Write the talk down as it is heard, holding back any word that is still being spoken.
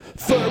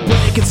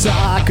breaking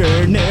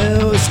soccer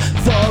news,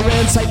 for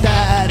insight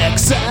that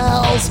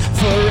excels,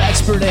 for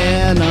expert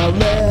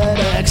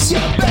analytics, you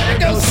better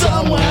go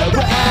somewhere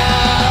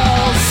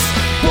else.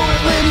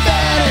 Portland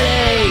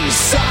Vanity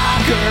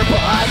Soccer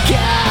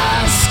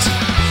Podcast.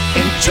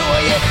 Enjoy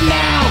it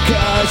now,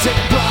 cause it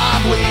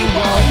probably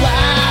won't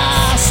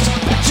last.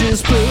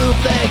 Bitches poop,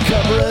 they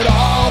cover it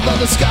all.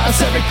 They'll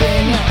discuss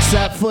everything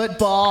except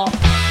football.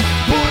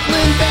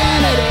 Portland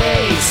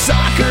Vanity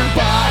Soccer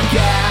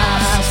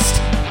Podcast.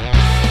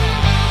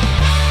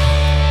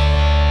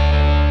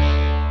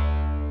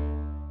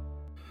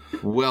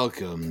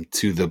 Welcome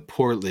to the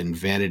Portland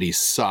Vanity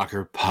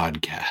Soccer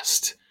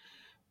Podcast.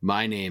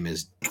 My name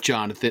is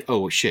Jonathan.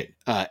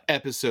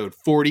 Episode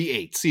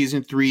 48,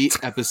 Season 3,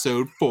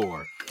 Episode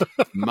 4.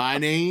 My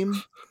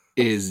name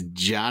is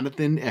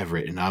Jonathan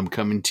Everett, and I'm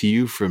coming to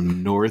you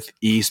from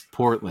Northeast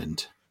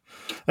Portland.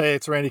 Hey,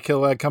 it's Randy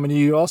Kilwag coming to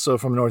you also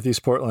from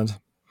Northeast Portland.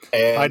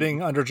 And,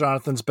 hiding under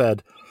Jonathan's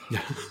bed.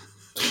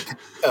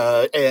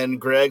 And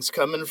Greg's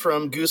coming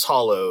from Goose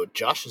Hollow.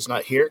 Josh is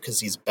not here because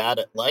he's bad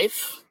at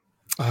life.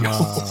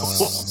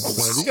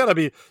 He's got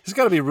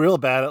to be real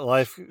bad at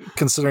life,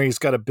 considering he's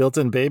got a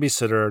built-in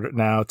babysitter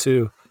now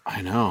too.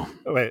 I know.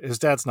 Wait, his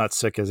dad's not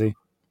sick, is he?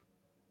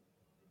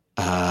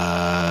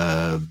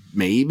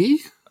 Maybe.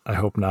 I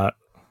hope not.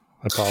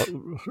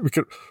 We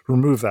could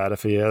remove that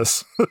if he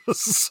is.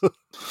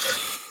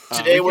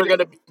 Today we're going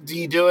to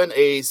be doing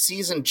a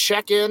season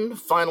check-in,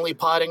 finally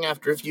potting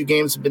after a few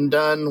games have been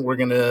done. We're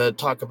going to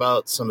talk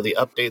about some of the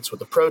updates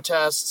with the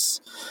protests.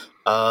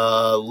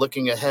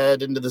 Looking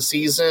ahead into the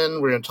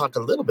season, we're going to talk a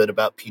little bit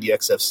about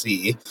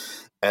PDXFC.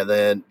 And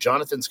then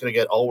Jonathan's going to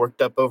get all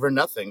worked up over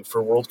nothing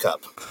for World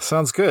Cup.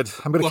 Sounds good.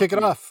 I'm going to kick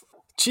it off.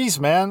 Jeez,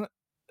 man.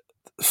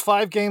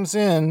 5 games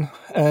in,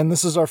 and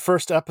this is our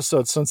first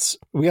episode since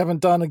we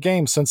haven't done a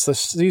game since the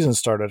season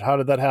started. How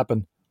did that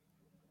happen?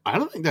 I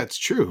don't think that's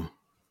true.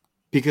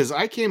 Because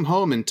I came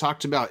home and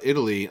talked about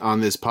Italy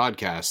on this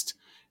podcast,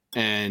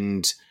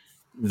 and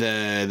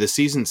the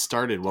season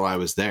started while I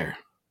was there.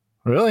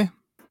 Really?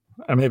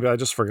 Maybe I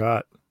just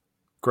forgot.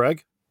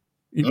 Greg,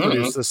 you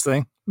produced this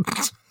thing.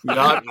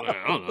 Not,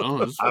 I don't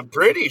know. I'm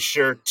pretty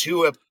sure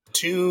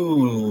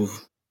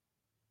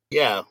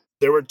Yeah,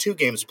 there were 2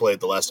 games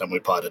played the last time we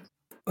potted.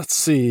 Let's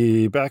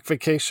see. Back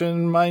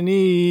vacation, my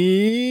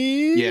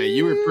knee. Yeah,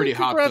 you were pretty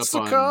hopped up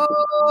on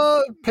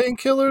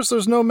painkillers.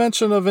 There's no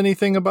mention of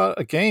anything about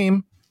a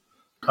game.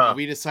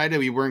 We decided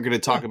we weren't going to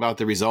talk about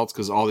the results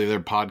because all the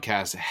other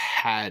podcasts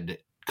had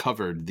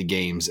covered the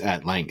games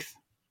at length.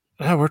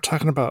 Yeah, we're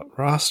talking about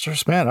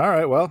rosters, man. All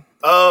right, well.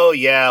 Oh,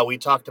 yeah, we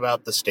talked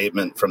about the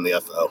statement from the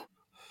FO.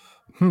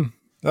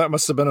 That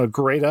must have been a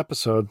great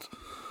episode.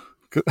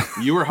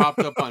 You were hopped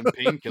up on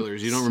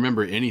painkillers. You don't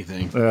remember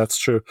anything. Yeah, that's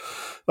true.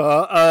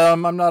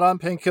 I'm not on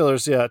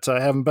painkillers yet.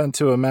 I haven't been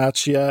to a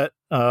match yet.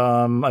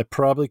 I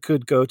probably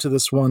could go to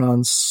this one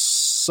on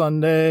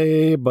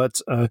Sunday,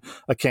 but I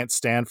can't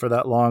stand for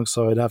that long,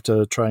 so I'd have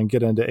to try and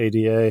get into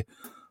ADA.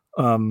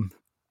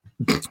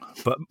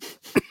 But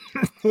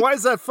why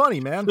is that funny,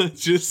 man?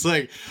 It's just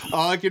like,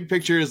 all I can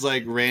picture is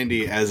like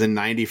Randy as a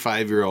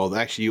 95-year-old.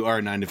 Actually, you are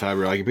a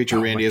 95-year-old. I can picture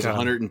Randy as a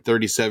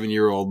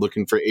 137-year-old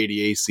looking for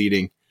ADA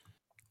seating.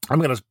 I'm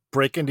going to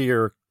break into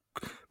your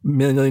 $1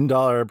 million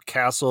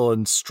castle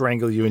and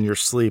strangle you in your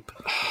sleep.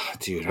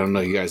 Dude, I don't know.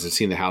 You guys have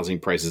seen the housing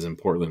prices in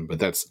Portland, but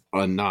that's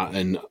not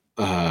an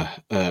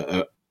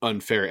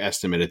unfair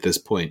estimate at this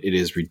point. It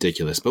is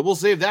ridiculous, but we'll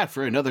save that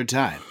for another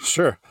time.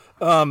 Sure.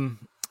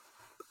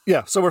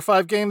 Yeah, so we're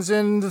 5 games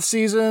into the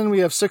season. We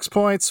have 6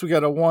 points. We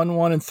got a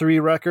 1-1-3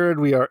 record.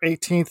 We are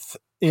 18th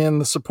in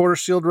the Supporter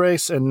Shield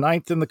race and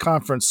 9th in the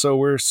conference. So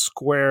we're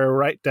square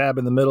right dab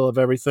in the middle of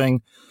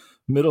everything,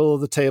 middle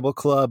of the table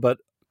club. But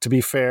to be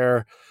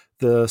fair,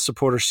 the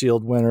Supporter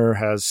Shield winner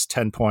has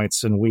 10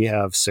 points and we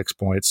have 6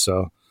 points.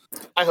 So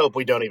I hope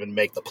we don't even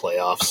make the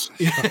playoffs.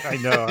 I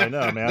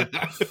know, man.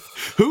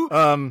 Who?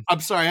 I'm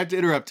sorry, I have to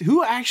interrupt.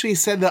 Who actually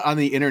said that on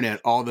the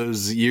internet all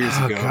those years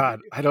ago? God,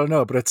 I don't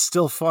know, but it's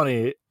still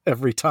funny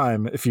every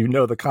time if you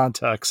know the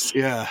context.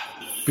 Yeah.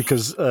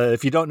 Because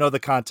if you don't know the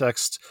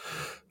context,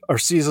 our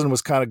season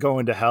was kind of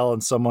going to hell,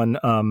 and someone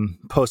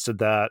posted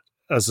that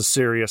as a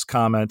serious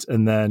comment,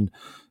 and then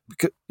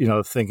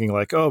thinking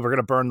like, oh, we're going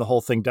to burn the whole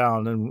thing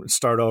down and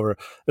start over.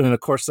 And then, of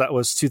course, that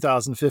was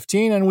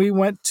 2015, and we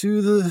went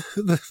to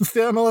the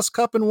MLS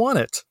Cup and won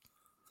it.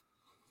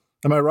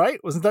 Am I right?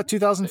 Wasn't that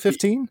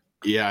 2015?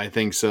 Yeah, I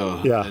think so.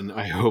 Yeah. And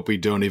I hope we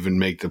don't even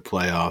make the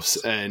playoffs.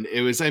 And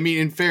it was,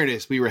 in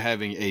fairness, we were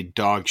having a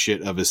dog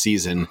shit of a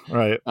season.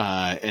 Right.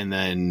 And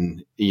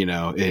then,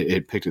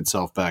 it picked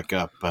itself back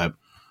up. But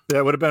yeah,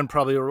 it would have been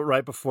probably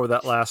right before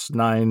that last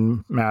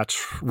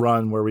 9-match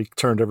run where we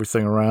turned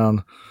everything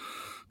around.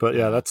 But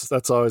yeah,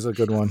 that's always a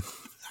good one.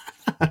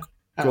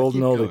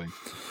 Golden oldie.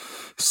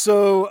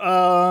 So,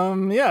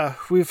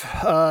 we've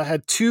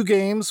had 2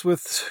 games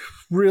with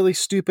really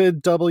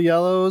stupid double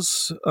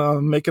yellows,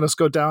 making us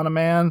go down a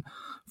man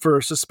for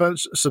a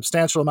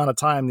substantial amount of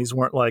time, these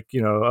weren't like,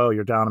 oh,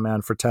 you're down a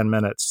man for 10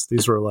 minutes.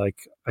 These were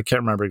like, I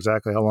can't remember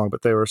exactly how long,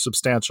 but they were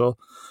substantial.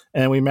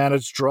 And we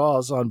managed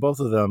draws on both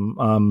of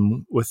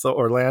them, with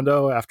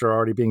Orlando after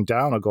already being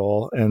down a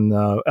goal, and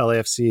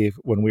LAFC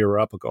when we were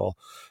up a goal.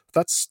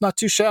 That's not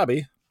too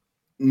shabby.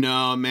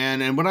 No,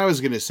 man. And what I was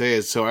going to say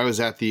is, so I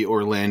was at the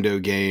Orlando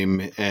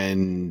game,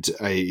 and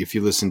if you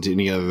listen to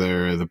any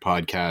other the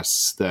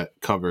podcasts that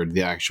covered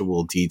the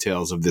actual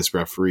details of this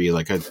referee,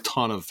 like a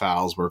ton of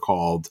fouls were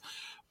called.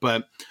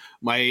 But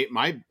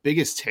my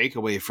biggest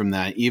takeaway from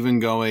that, even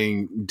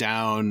going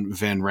down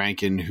Van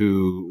Rankin,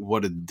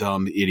 what a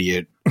dumb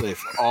idiot.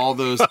 If all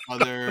those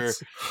other,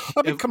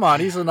 come on,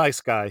 he's a nice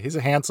guy. He's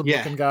a handsome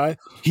looking guy.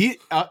 He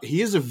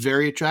is a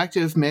very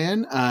attractive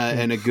man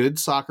and a good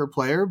soccer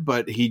player,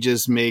 but he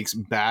just makes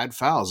bad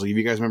fouls. Like if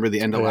you guys remember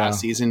the end of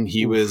last season,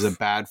 he was a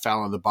bad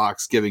foul in the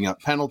box, giving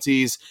up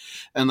penalties,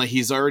 and like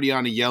he's already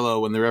on a yellow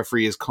when the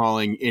referee is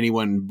calling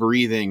anyone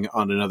breathing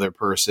on another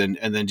person,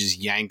 and then just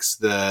yanks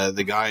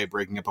the guy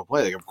breaking up a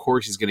play. Like of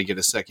course he's going to get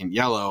a second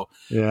yellow.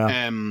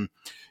 Yeah.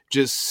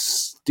 Just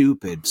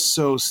stupid,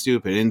 so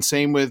stupid. And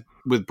same with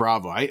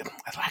Bravo. I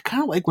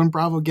kind of like when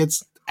Bravo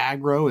gets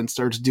aggro and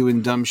starts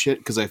doing dumb shit,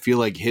 because I feel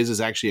like his is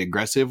actually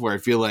aggressive, where I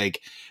feel like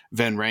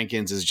Van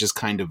Rankin's is just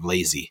kind of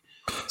lazy.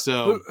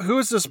 So who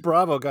is this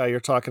Bravo guy you're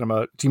talking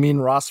about? Do you mean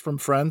Ross from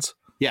Friends?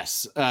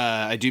 Yes,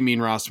 I do mean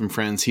Ross from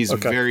Friends. He's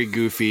very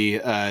goofy.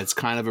 It's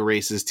kind of a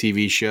racist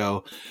TV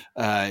show,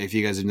 if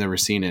you guys have never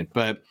seen it.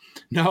 But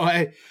no,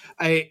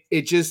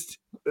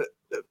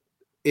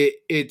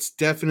 it's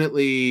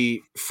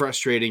definitely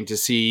frustrating to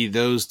see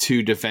those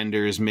two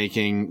defenders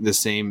making the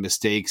same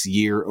mistakes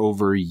year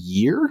over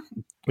year.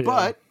 Yeah.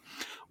 But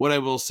what I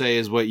will say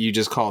is what you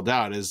just called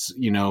out is,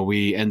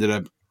 we ended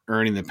up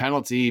earning the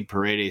penalty.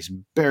 Paredes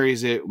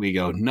buries it. We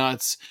go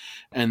nuts.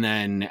 And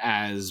then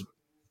as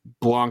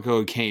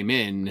Blanco came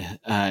in,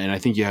 and I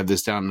think you have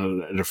this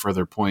down at a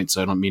further point,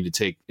 so I don't mean to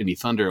take any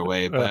thunder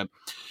away, but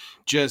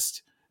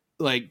just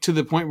like to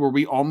the point where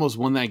we almost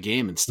won that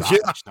game in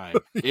stoppage time.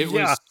 It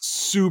was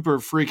super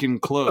freaking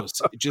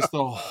close. Just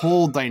the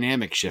whole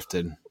dynamic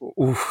shifted.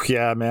 Oof,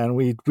 yeah, man,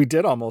 we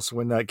did almost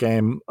win that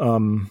game.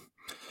 And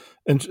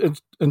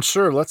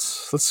sure,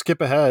 let's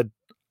skip ahead.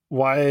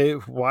 Why?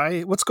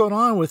 What's going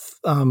on with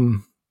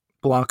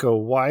Blanco?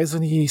 Why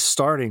isn't he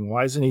starting?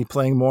 Why isn't he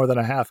playing more than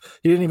a half?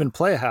 He didn't even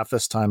play a half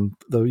this time.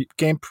 The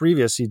game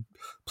previous, he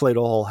played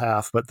a whole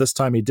half, but this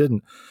time he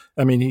didn't.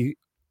 I mean,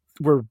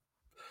 we're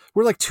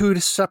like two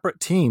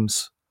separate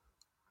teams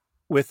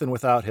with and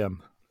without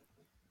him.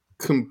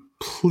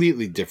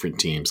 Completely different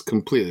teams.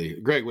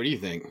 Completely. Greg, what do you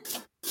think?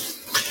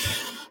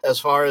 As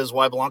far as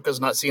why Blanco's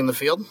not seeing the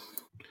field?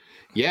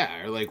 Yeah,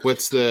 like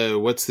what's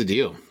the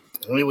deal?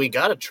 I mean, we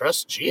gotta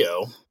trust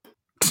Gio.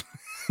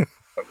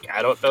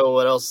 I don't know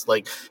what else.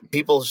 Like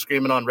people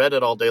screaming on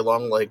Reddit all day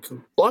long, like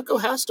Blanco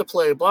has to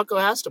play. Blanco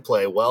has to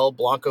play. Well,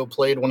 Blanco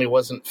played when he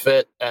wasn't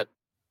fit at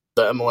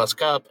the MLS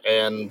Cup,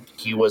 and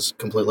he was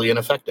completely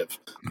ineffective.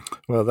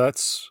 Well,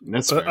 that's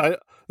fair.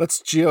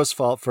 That's Gio's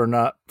fault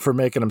for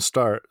making him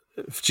start.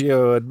 If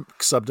Gio had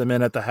subbed him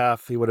in at the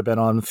half, he would have been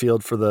on the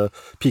field for the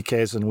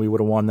PKs, and we would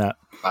have won that.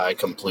 I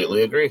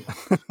completely agree.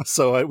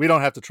 So we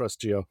don't have to trust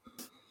Gio.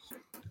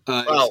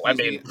 Well, I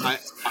mean,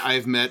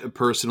 I've met a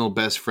personal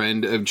best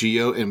friend of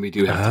Gio, and we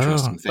do have to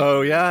trust him.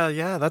 Oh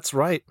yeah, that's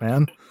right,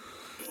 man.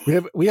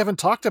 We haven't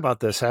talked about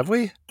this, have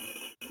we?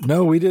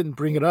 No, we didn't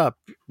bring it up.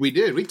 We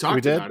did. We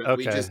talked about it. Okay.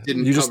 We just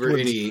didn't cover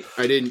any.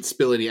 I didn't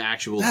spill any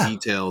actual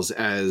details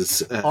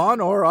as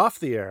on or off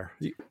the air.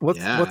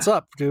 What's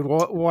up, dude?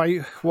 Why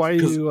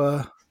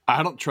you?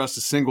 I don't trust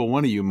a single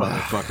one of you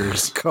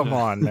motherfuckers. Come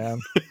on, man.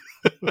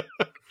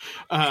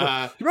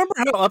 Remember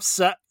how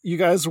upset you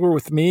guys were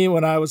with me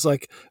when I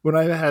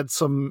had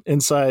some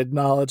inside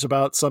knowledge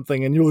about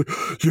something, and you're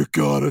like, "You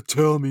gotta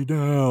tell me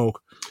now."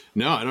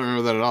 No, I don't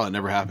remember that at all. It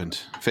never happened.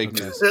 Fake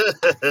news.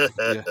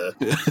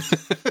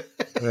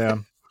 Yeah.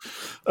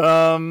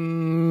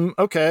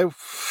 Okay.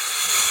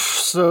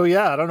 So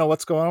yeah, I don't know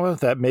what's going on with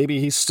that. Maybe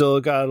he's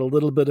still got a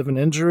little bit of an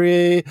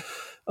injury.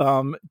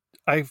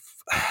 I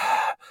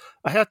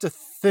have to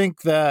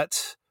think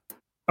that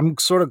I'm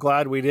sort of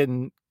glad we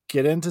didn't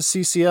get into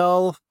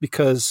CCL,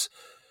 because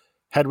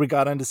had we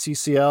got into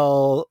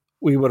CCL,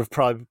 we would have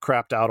probably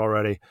crapped out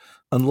already,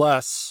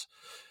 unless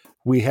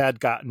we had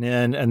gotten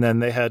in and then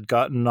they had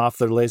gotten off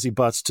their lazy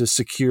butts to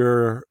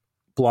secure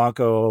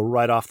Blanco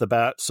right off the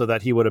bat so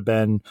that he would have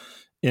been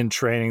in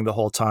training the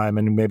whole time,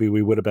 and maybe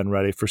we would have been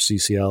ready for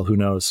CCL. Who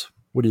knows?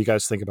 What do you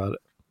guys think about it?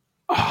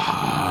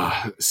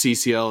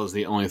 CCL is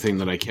the only thing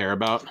that I care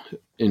about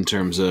in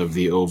terms of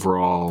the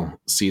overall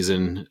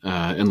season,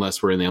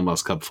 unless we're in the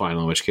MLS Cup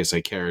final, in which case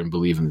I care and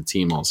believe in the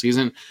team all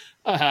season.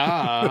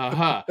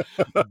 But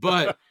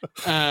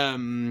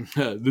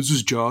this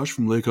is Josh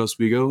from Lake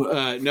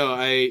Oswego. No,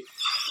 I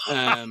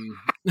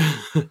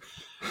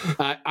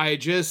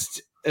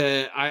just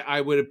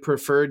I would have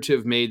preferred to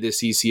have made the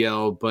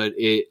CCL, but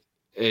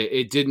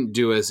it didn't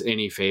do us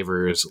any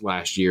favors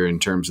last year in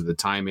terms of the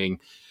timing.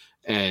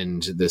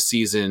 and the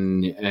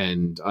season.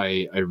 And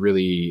I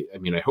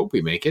hope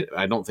we make it.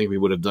 I don't think we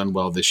would have done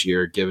well this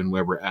year given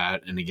where we're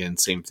at. And again,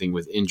 same thing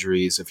with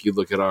injuries. If you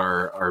look at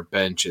our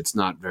bench, it's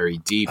not very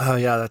deep. Oh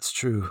yeah, that's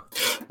true.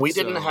 We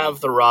didn't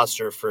have the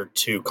roster for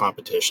 2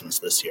 competitions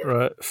this year.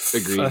 Right.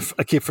 Agreed.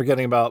 I keep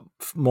forgetting about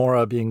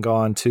Mora being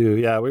gone too.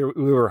 Yeah, we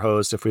were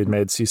hosed if we'd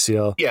made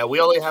CCL. Yeah, we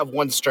only have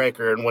 1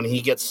 striker, and when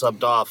he gets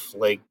subbed off,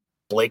 like,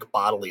 Blake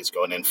Bodley's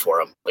going in for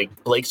him.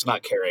 Like, Blake's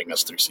not carrying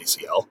us through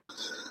CCL.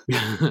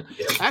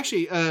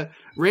 Actually,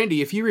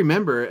 Randy, if you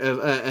remember,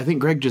 I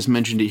think Greg just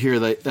mentioned it here,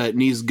 that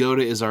Niz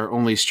Goda is our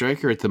only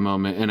striker at the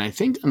moment. And I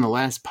think in the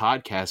last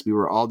podcast, we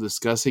were all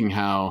discussing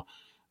how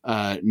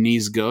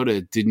Niz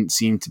Goda didn't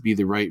seem to be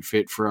the right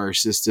fit for our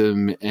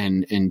system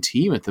and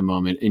team at the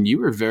moment. And you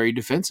were very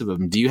defensive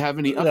of him. Do you have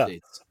any updates?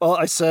 Yeah. Well,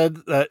 I said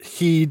that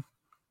he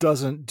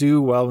doesn't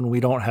do well when we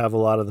don't have a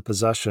lot of the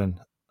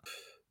possession.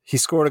 He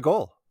scored a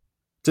goal.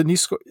 Didn't he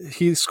score?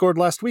 He scored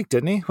last week,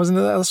 didn't he? Wasn't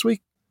it that last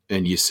week?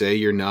 And you say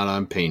you're not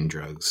on pain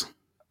drugs.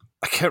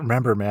 I can't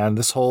remember, man.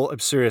 I'm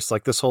serious.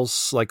 Like, this whole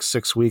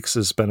 6 weeks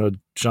has been a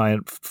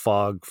giant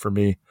fog for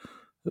me,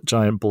 a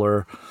giant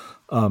blur.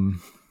 I'm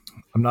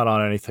not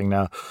on anything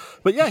now.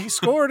 But yeah, he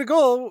scored a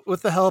goal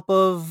with the help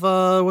of,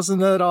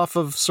 wasn't that off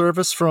of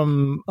service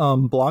from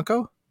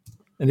Blanco?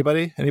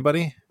 Anybody?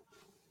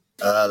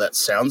 That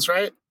sounds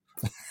right.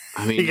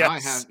 I mean,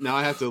 Yes. now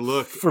I have to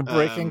look For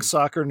breaking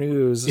soccer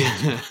news.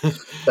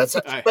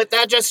 But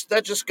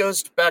that just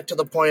goes back to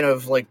the point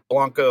of, like,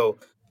 Blanco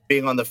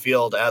being on the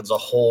field adds a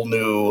whole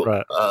new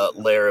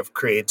layer of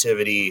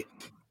creativity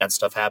and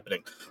stuff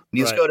happening.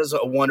 Nisko is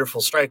a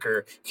wonderful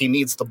striker. He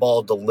needs the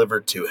ball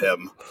delivered to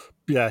him.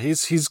 Yeah,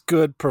 he's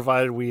good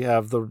provided we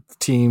have the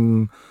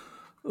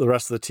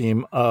rest of the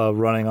team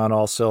running on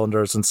all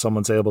cylinders and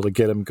someone's able to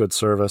get him good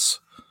service.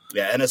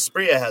 Yeah, and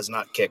Asprilla has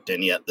not kicked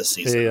in yet this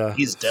season. Yeah.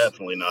 He's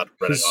definitely not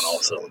running on all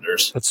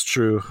cylinders. That's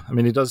true. I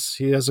mean,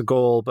 he has a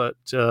goal, but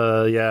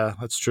yeah,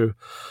 that's true.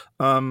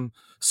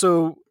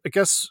 So I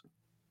guess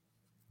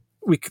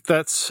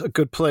that's a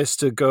good place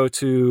to go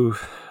to.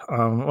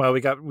 Well,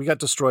 we got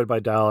destroyed by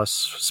Dallas.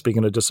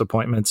 Speaking of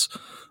disappointments,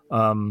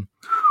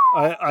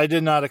 I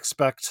did not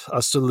expect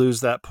us to lose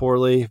that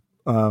poorly.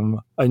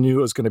 I knew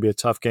it was going to be a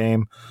tough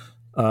game.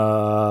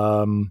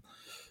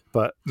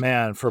 But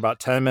man, for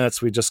about 10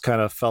 minutes, we just kind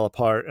of fell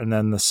apart. And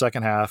then the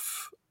second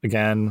half,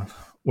 again,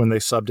 when they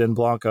subbed in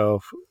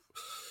Blanco,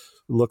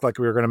 looked like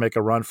we were going to make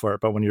a run for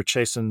it. But when you're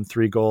chasing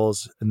 3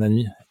 goals and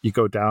then you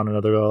go down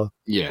another goal,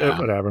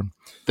 whatever.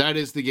 That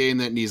is the game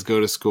that Niz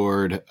Goda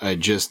scored. I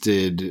just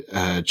did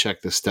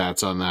check the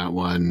stats on that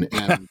one.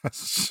 And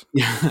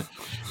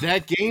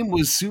that game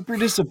was super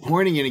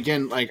disappointing. And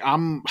again, like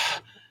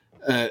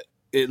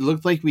it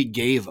looked like we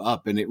gave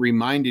up, and it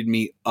reminded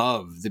me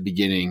of the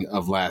beginning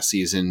of last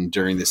season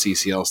during the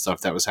CCL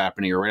stuff that was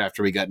happening, or right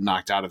after we got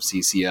knocked out of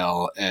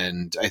CCL.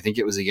 And I think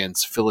it was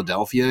against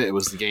Philadelphia. It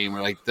was the game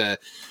where, like, the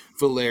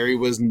Valeri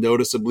was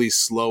noticeably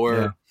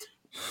slower.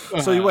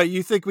 Yeah. So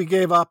you think we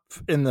gave up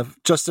during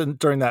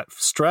that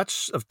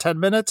stretch of 10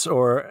 minutes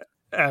or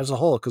as a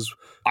whole? Because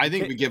I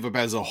think we give up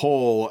as a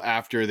whole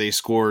after they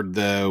scored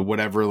the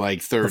whatever,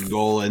 like, third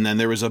goal, and then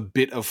there was a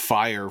bit of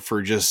fire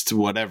for just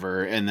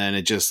whatever, and then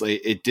it just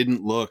it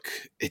didn't look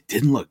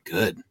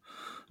good.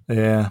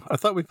 Yeah, I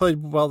thought we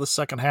played well the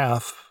second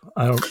half.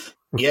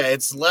 Yeah,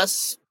 it's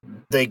less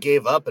they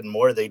gave up and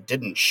more they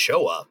didn't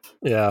show up.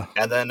 Yeah,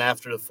 and then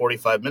after the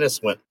 45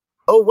 minutes went,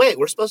 oh wait,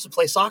 we're supposed to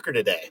play soccer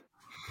today,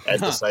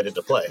 and decided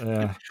to play.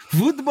 Yeah.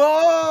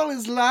 Football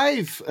is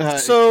life.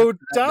 So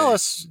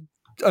Dallas.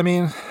 I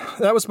mean,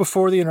 that was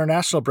before the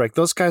international break.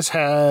 Those guys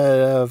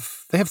have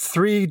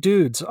 3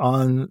 dudes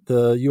on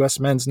the U.S.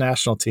 men's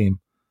national team.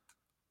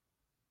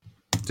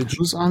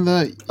 Who's on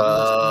the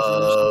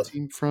national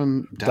team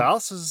from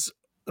Dallas?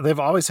 They've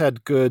always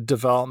had good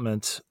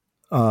development,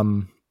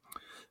 and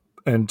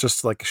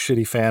just like a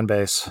shitty fan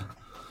base.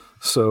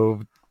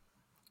 So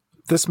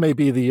this may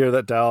be the year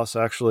that Dallas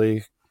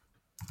actually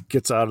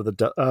gets out of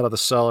the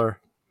cellar.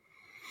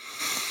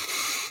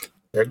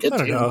 They're a good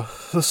team. I don't know.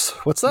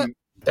 What's that?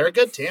 They're a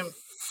good team.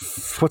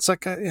 What's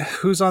that guy?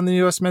 Who's on the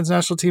U.S. men's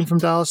national team from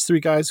Dallas?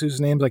 3 guys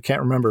whose names I can't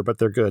remember, but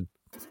they're good.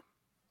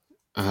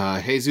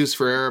 Jesus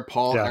Ferreira,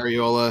 Paul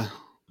Arriola.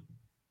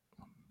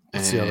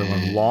 What's the other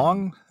one?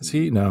 Long? Is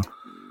he? No.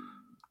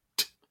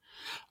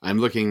 I'm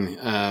looking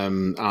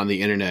on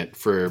the internet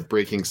for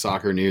breaking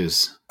soccer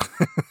news.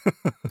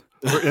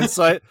 For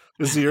insight?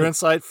 Is your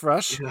insight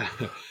fresh?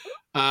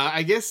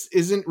 I guess,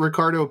 isn't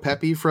Ricardo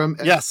Pepi from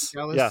FC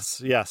Dallas?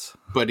 Yes.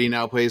 But he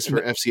now plays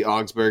for FC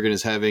Augsburg and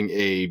is having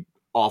a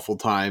awful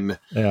time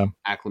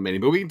acclimating.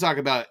 But we can talk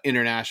about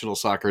international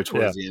soccer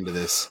towards the end of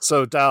this.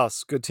 So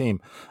Dallas, good team.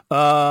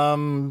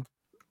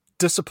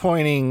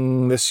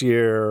 Disappointing this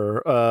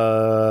year.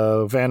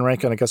 Van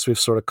Rankin, I guess we've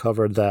sort of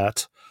covered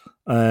that.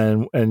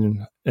 And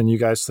you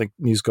guys think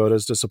Niz Goda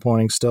is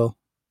disappointing still?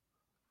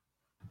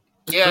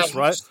 Yeah.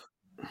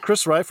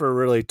 Chris Reifer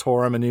really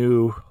tore him a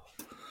new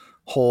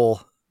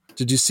hole.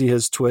 Did you see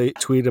his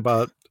tweet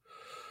about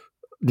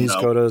Niz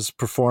Goda's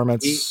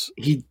performance?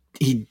 He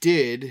He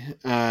did,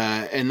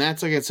 and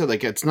that's like I said.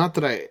 Like it's not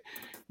that I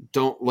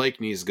don't like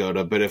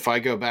Niezgoda, but if I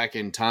go back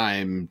in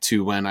time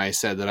to when I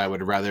said that I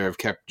would rather have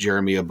kept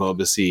Jeremy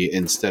Abobasi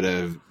instead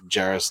of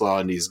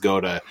Jaroslav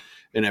Niezgoda,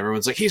 and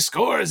everyone's like, he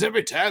scores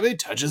every time he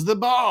touches the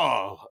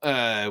ball,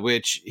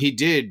 which he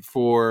did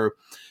for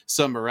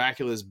some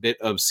miraculous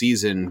bit of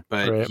season,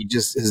 but he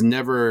just has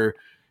never.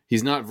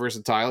 He's not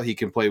versatile. He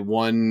can play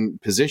one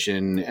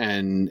position,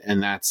 and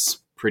that's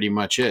pretty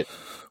much it.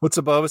 What's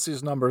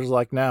Abobasi's numbers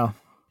like now?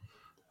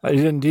 He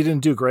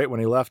didn't do great when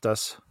he left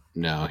us.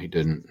 No, he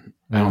didn't.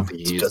 I don't think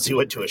he is. Because he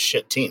went to a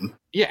shit team.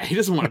 Yeah, he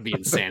doesn't want to be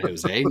in San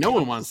Jose. No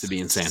one wants to be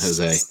in San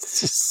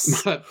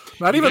Jose. But,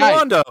 not even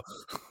Rondo.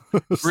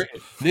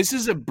 This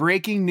is a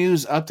breaking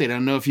news update. I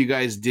don't know if you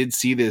guys did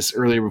see this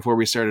earlier before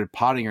we started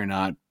potting or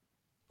not,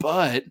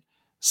 but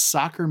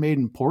Soccer Made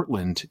in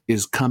Portland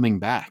is coming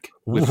back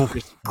with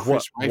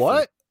Chris Reifer.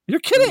 What? You're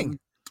kidding.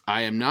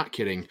 I am not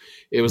kidding.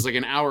 It was like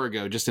an hour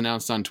ago, just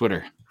announced on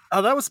Twitter.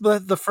 Oh, that was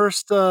the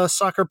first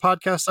soccer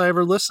podcast I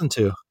ever listened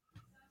to.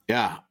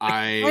 Yeah,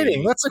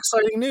 exciting. That's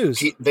exciting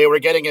news. They were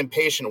getting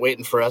impatient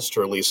waiting for us to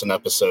release an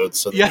episode.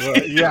 So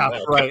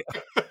right.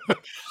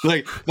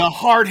 Like the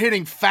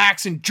hard-hitting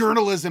facts and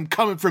journalism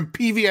coming from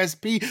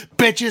PVSP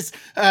bitches.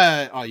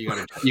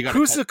 You got.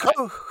 Who's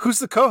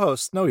the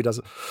co-host? No, he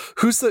doesn't.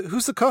 Who's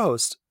the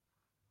co-host?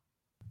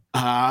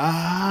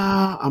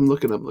 I'm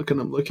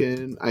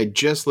looking. I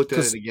just looked at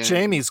it again.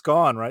 Jamie's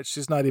gone, right?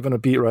 She's not even a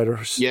beat writer.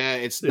 Yeah,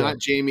 it's not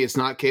Jamie. It's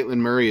not Caitlin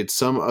Murray. It's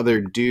some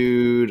other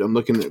dude. I'm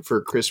looking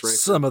for Chris Reifer.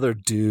 Some other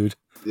dude.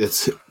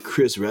 It's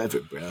Chris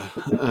Reifer, bro.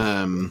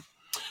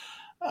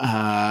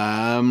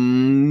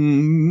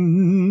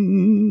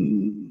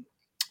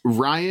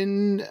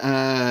 Ryan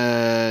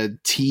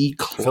T.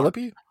 Clark.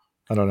 Philippi?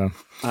 I don't know.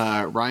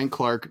 Ryan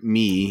Clark,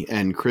 me,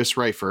 and Chris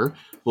Reifer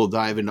will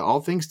dive into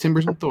all things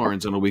Timbers and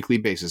Thorns on a weekly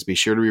basis. Be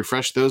sure to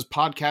refresh those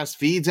podcast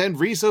feeds and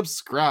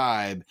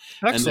resubscribe.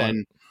 Excellent.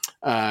 And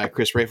then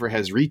Chris Reifer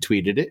has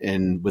retweeted it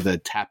and with a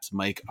taps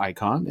mic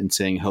icon and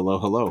saying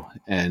hello,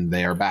 and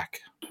they are back.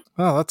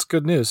 Oh, that's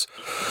good news.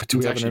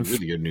 It's actually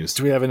really good news.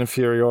 Do we have an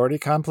inferiority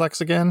complex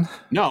again?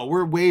 No,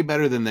 we're way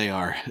better than they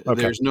are. Okay.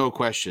 There's no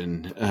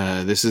question.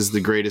 This is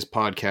the greatest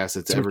podcast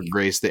that's ever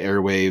graced the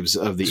airwaves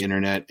of the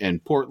internet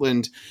and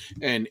Portland,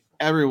 and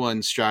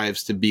everyone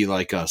strives to be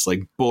like us,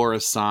 like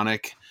Boris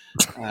Sonic.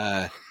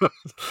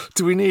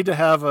 Do we need to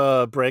have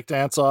a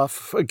breakdance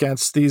off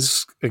against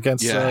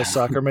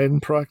Soccer Made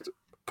in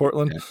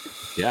Portland?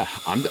 Yeah,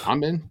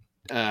 I'm in.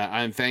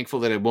 I'm thankful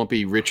that it won't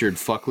be Richard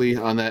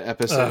Fuckley on that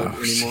episode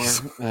anymore.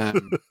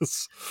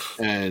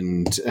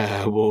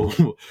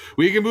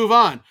 We can move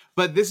on.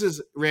 But this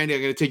is, Randy,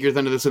 I'm going to take your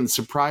thunder. This one,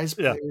 surprise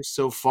players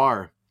so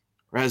far.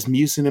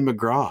 Rasmussen and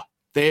McGraw.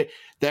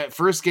 That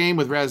first game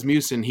with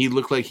Rasmussen, he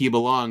looked like he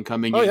belonged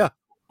coming in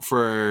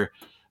for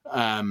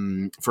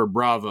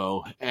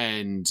Bravo.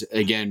 And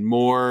again,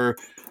 more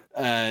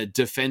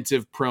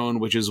defensive prone,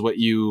 which is what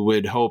you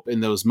would hope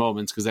in those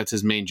moments, because that's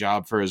his main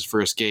job for his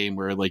first game,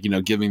 where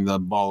giving the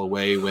ball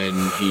away when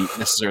he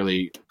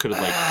necessarily could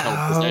have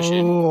held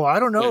possession. Oh, I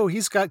don't know.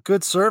 He's got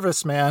good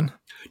service, man.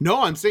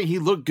 No, I'm saying he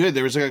looked good.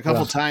 There was a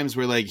couple times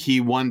where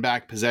he won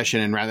back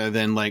possession, and rather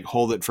than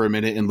hold it for a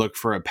minute and look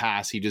for a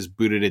pass, he just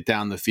booted it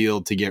down the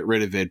field to get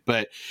rid of it.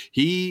 But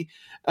he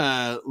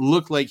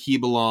looked like he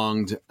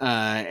belonged,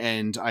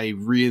 and I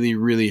really,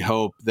 really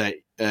hope that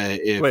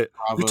if Wait,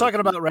 you're talking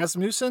about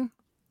Rasmussen?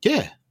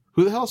 Yeah.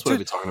 Who the hell else would I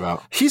be talking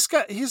about? He's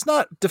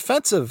not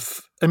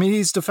defensive. I mean,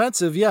 he's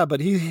defensive, yeah,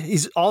 but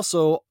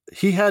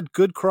he had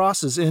good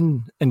crosses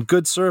and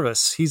good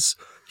service.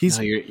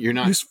 No, you're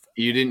not.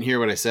 You didn't hear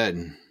what I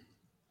said.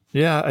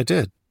 Yeah, I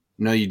did.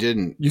 No, you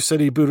didn't. You said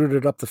he booted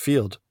it up the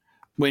field.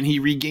 When he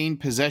regained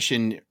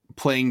possession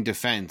playing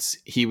defense,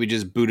 he would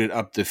just boot it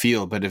up the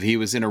field. But if he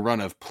was in a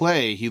run of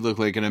play, he looked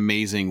like an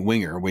amazing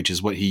winger, which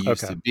is what he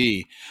used to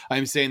be.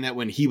 I'm saying that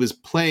when he was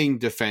playing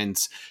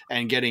defense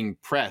and getting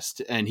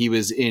pressed, and he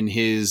was in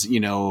his, his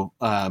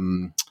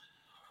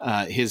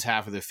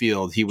half of the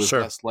field, he was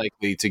less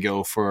likely to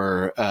go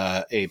for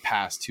a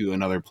pass to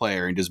another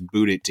player and just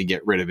boot it to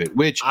get rid of it.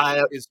 Which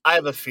I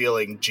have a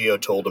feeling Gio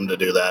told him to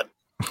do that.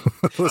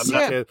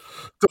 Listen,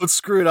 don't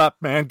screw it up,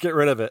 man. Get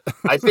rid of it.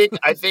 I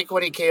think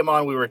when he came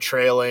on, we were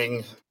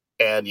trailing,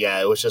 and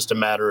it was just a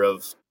matter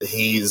of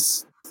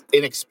he's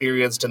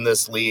inexperienced in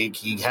this league.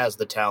 He has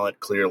the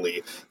talent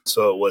clearly,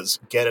 so it was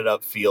get it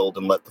upfield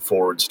and let the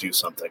forwards do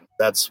something.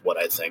 That's what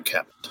I think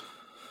happened.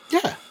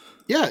 Yeah.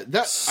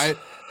 I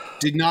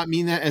did not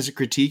mean that as a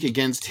critique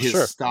against his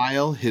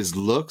style, his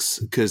looks,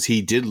 because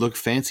he did look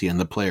fancy on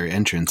the player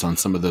entrance on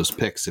some of those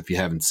picks. If you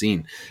haven't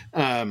seen.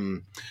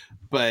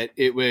 But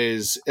it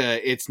was.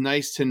 It's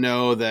nice to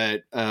know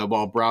that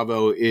while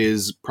Bravo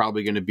is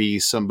probably going to be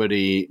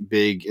somebody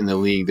big in the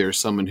league, there's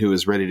someone who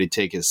is ready to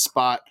take his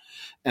spot.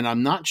 And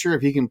I'm not sure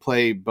if he can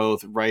play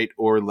both right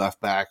or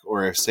left back,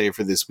 or if, say,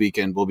 for this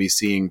weekend, we'll be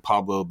seeing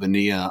Pablo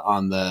Bonilla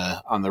on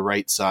the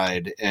right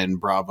side and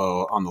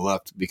Bravo on the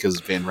left, because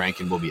Van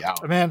Rankin will be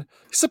out. Man,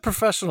 he's a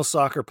professional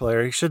soccer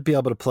player. He should be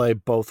able to play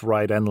both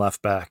right and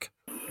left back.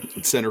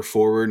 center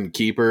forward and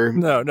keeper.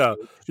 No.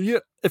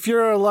 If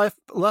you're a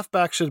left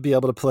back, should be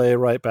able to play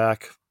right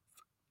back,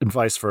 and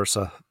vice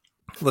versa.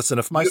 Listen,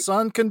 if my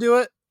son can do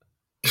it,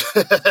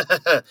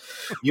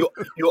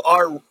 you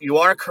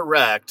are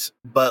correct,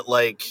 but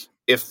like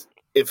if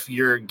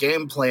your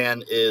game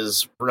plan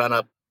is run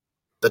up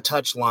the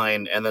touch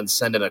line and then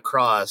send it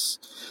across,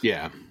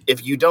 Yeah.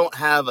 if you don't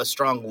have a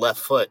strong left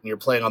foot and you're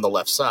playing on the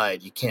left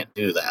side, you can't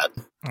do that.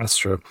 that's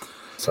true.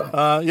 So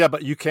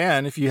But you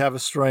can if you have a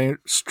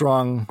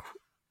strong.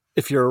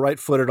 If you're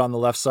right-footed on the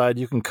left side,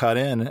 you can cut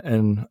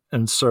in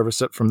and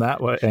service it from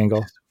that way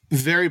angle.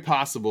 Very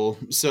possible.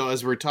 So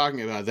as we're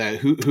talking about that,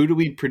 who do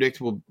we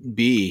predict will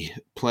be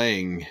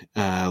playing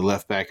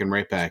left back and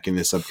right back in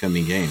this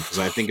upcoming game? Because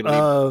I think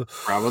it'll be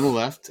Rob on the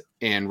left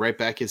and right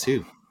back is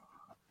who?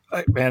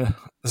 Man,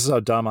 this is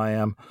how dumb I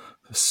am.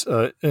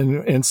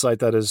 Insight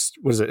that is,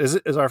 what is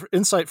it? Is our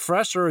insight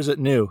fresh or is it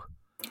new?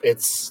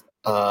 it's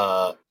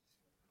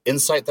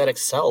insight that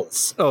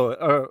excels.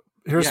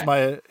 Here's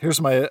my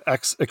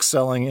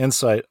excelling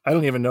insight. I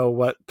don't even know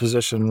what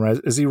position. Right?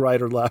 Is he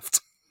right or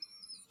left?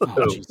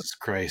 Oh, Jesus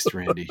Christ,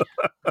 Randy!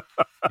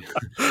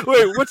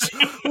 Wait,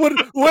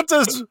 what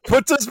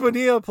does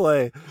Bonilla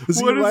play?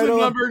 What is a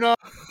number 9?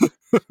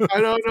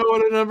 I don't know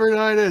what a number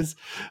 9 is.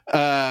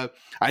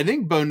 I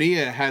think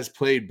Bonilla has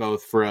played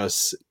both for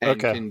us and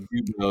can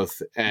do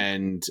both.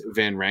 And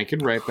Van Rankin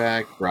right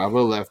back,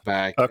 Bravo left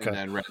back, and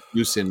then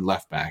Rasmussen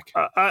left back.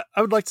 I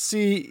would like to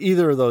see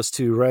either of those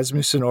two,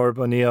 Rasmussen or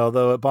Bonilla.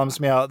 Although it bums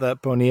me out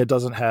that Bonilla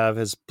doesn't have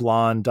his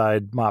blonde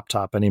dyed mop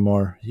top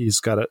anymore. He's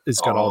got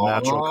all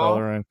natural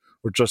coloring,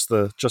 or just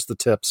the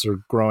tips are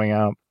growing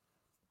out.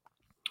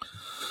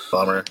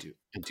 Bummer.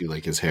 I do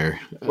like his hair.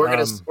 We're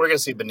gonna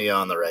see Bonilla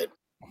on the right.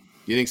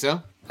 You think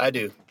so? I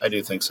do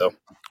think so.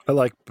 I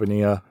like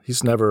Bonilla.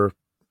 He's never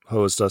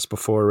hosed us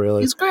before,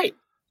 really. He's great.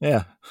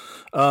 Yeah.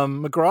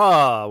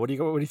 McGraw, what do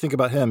you think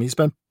about him? He's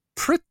been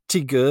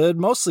pretty good,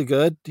 mostly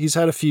good. He's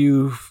had a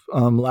few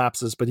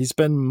lapses, but he's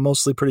been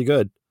mostly pretty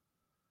good.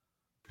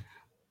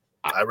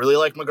 I really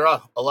like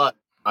McGraw a lot.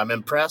 I'm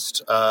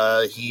impressed.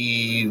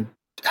 He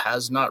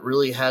has not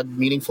really had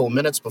meaningful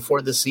minutes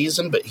before this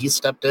season, but he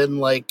stepped in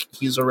like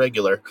he's a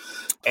regular.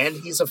 And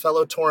he's a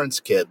fellow Torrance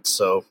kid,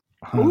 so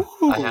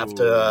I have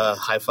to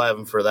high five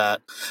him for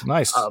that.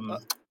 Nice. In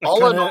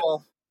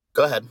all,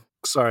 go ahead.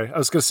 Sorry, I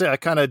was going to say I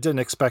kind of didn't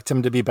expect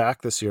him to be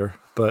back this year,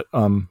 but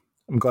I'm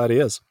glad he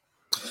is.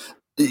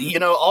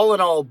 All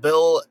in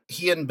all,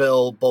 he and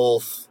Bill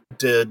both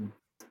did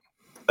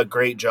a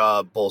great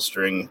job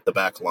bolstering the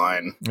back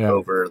line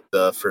over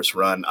the first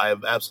run. I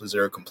have absolutely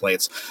zero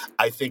complaints.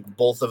 I think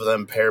both of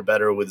them pair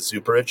better with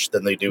Zuperich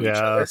than they do each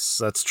other. Yes,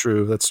 that's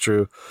true. That's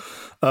true.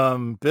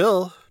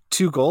 Bill,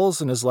 2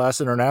 goals in his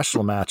last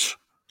international match.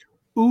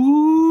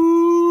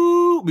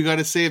 Ooh, we got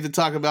to save to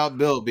talk about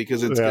Bill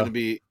because we're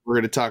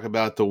going to talk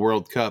about the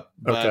World Cup.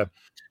 But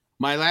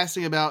my last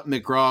thing about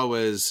McGraw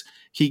was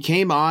he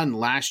came on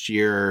last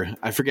year.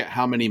 I forget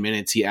how many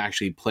minutes he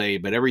actually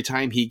played, but every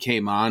time he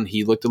came on,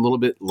 he looked a little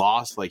bit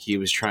lost, like he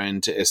was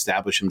trying to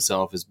establish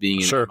himself as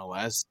being in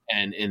MLS.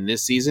 And in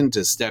this season,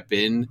 to step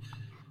in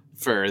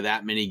for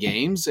that many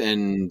games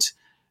and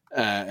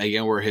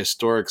again, we're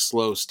historic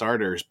slow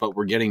starters, but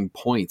we're getting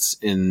points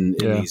in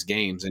these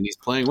games, and he's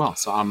playing well.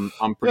 So I'm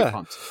pretty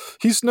pumped.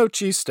 He's no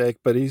cheesesteak,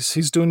 but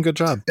he's doing a good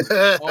job.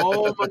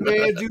 Oh, my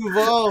man,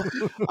 Duval!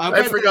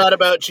 I forgot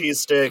about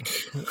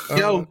cheesesteak.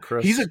 Yo,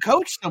 he's a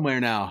coach somewhere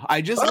now. I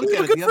just looked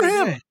at it the other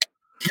day.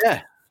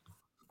 Yeah.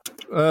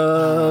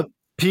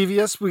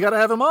 PVS, we got to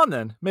have him on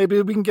then.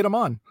 Maybe we can get him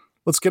on.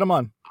 Let's get him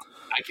on.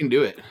 I can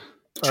do it.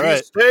 All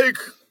right. Cheesesteak.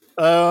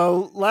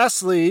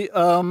 Lastly,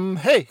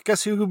 hey,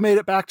 guess who made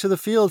it back to the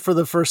field for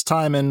the first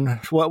time in,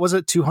 what was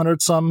it,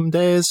 200 some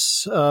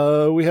days?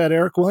 We had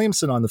Eric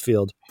Williamson on the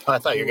field. I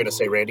thought you were going to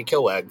say Randy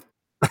Kilwag.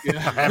 I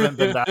haven't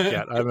been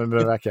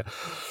back yet.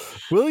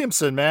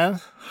 Williamson,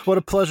 man, what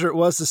a pleasure it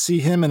was to see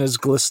him and his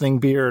glistening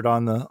beard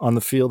on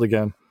the field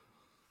again.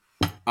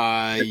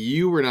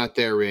 You were not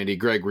there, Randy.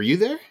 Greg, were you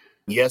there?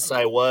 Yes,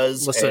 I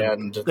was. Listen,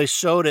 and they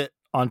showed it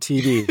on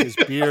TV. His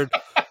beard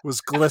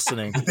was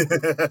glistening.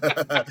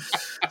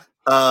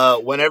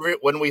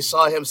 When we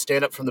saw him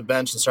stand up from the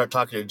bench and start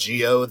talking to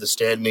Gio, the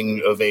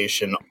standing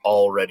ovation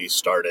already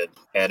started,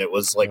 and it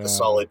was like a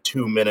solid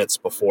 2 minutes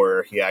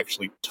before he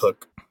actually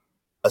took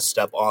a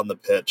step on the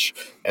pitch,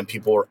 and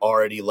people were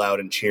already loud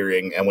and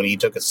cheering. And when he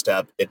took a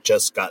step, it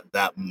just got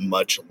that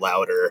much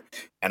louder.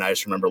 And I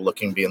just remember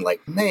looking, being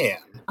like, "Man,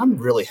 I'm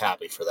really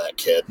happy for that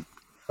kid.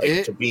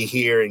 To be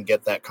here and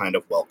get that kind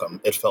of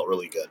welcome. It felt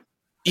really good."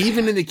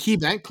 Even in the Key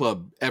Bank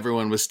Club,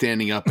 everyone was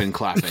standing up and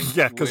clapping.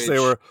 Yeah, because they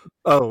were.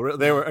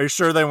 Are you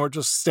sure they weren't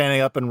just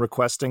standing up and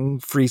requesting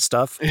free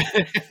stuff?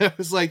 It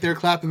was like they're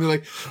clapping. They're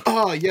like,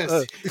 "Oh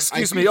yes,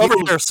 excuse me, over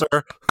here,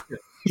 sir.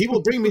 He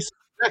will bring me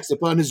snacks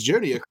upon his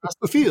journey across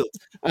the field."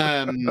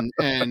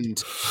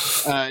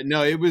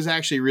 No, it was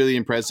actually really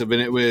impressive,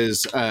 and it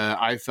was.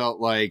 I felt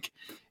like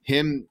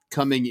him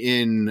coming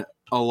in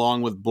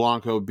along with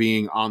Blanco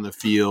being on the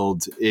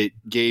field. It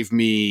gave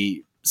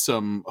me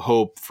some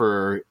hope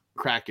for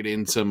cracking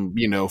in some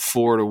 4-1,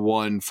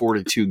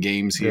 4-2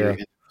 games here in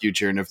the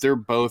future. And if they're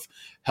both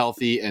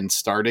healthy and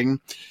starting,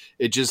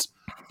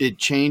 it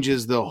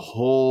changes the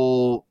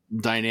whole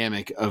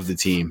dynamic of the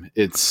team.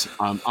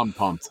 I'm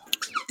pumped.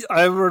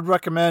 I would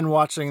recommend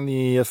watching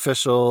the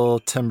official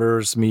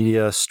Timbers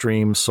media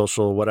stream,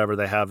 social, whatever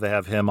they have. They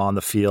have him on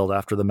the field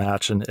after the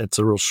match, and it's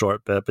a real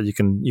short bit, but you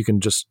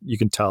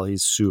can tell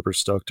he's super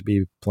stoked to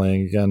be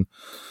playing again.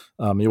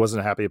 He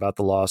wasn't happy about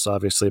the loss,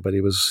 obviously, but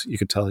you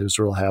could tell he was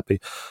real happy.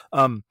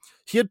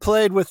 He had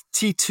played with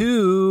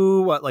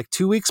T2 like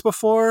 2 weeks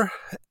before.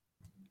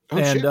 Oh,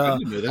 shit, I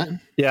didn't know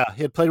that. Yeah,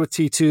 he had played with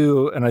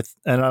T2, and I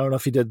don't know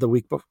if he did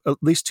at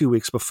least 2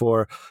 weeks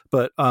before,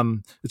 but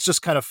it's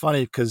just kind of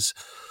funny because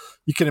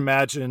you can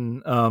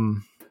imagine,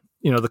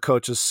 the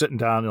coach is sitting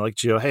down and like,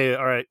 Gio, hey,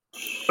 all right,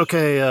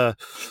 okay,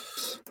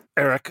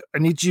 Eric, I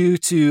need you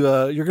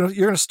to you're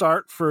gonna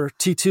start for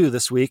T2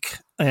 this week,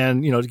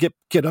 and to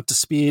get up to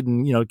speed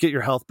and get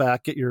your health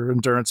back, get your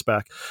endurance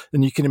back.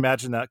 And you can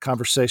imagine that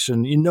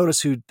conversation. You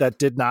notice who that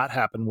did not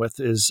happen with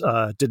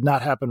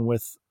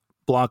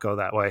Blanco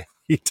that way.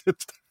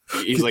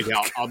 He's like,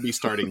 I'll be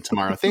starting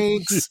tomorrow.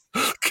 Thanks.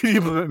 Can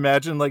you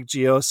imagine like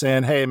Gio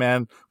saying, hey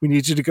man, we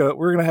need you to go,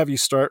 we're going to have you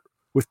start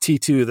with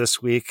T2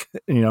 this week,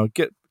 and,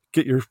 get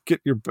your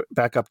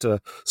back up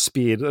to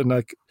speed. And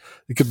I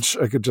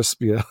could just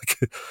be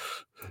like,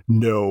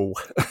 no.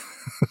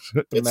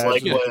 It's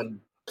like when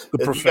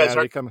the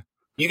profanity coming.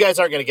 You guys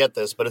aren't going to get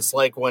this, but it's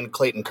like when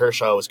Clayton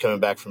Kershaw was coming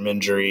back from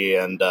injury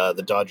and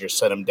the Dodgers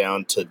sent him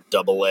down to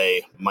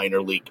AA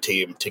minor league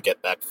team to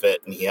get back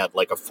fit, and he had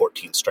like a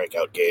 14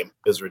 strikeout game.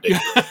 It was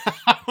ridiculous.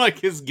 Like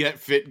his get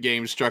fit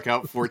game struck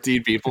out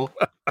 14 people.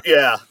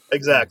 Yeah,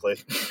 exactly.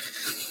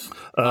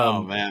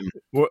 Oh man,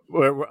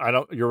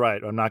 you're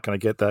right. I'm not going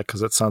to get that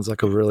because it sounds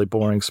like a really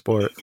boring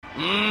sport.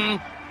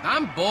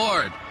 I'm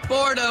bored.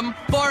 Boredom.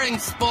 Boring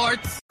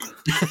sports.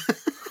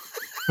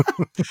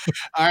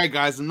 All right,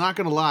 guys, I'm not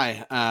going to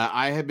lie.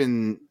 I have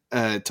been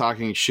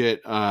talking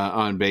shit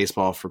on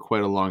baseball for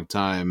quite a long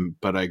time,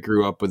 but I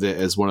grew up with it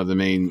as one of the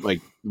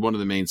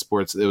main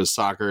sports. It was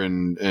soccer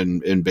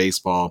and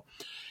baseball.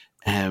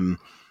 Kind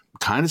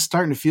of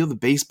starting to feel the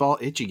baseball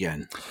itch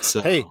again.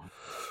 So, hey,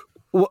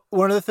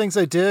 one of the things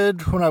I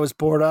did when I was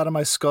bored out of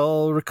my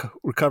skull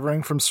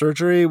recovering from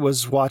surgery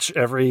was watch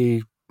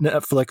every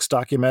Netflix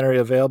documentary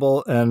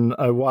available, and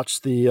I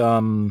watched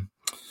the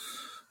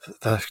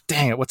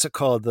dang it, what's it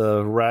called?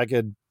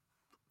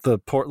 The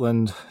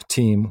Portland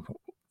team,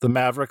 the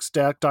Mavericks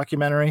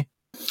documentary.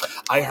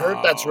 I heard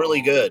that's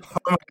really good.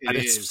 Oh my God,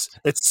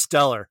 it's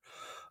stellar.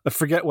 I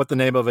forget what the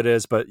name of it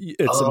is, but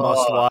it's a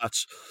must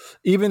watch.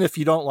 Even if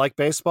you don't like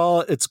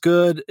baseball, it's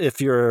good. If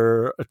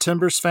you're a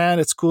Timbers fan,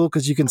 it's cool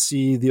because you can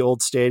see the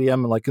old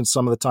stadium. And like in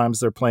some of the times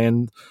they're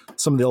playing,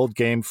 some of the old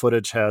game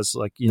footage has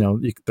like,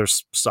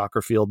 there's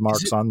soccer field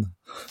marks on.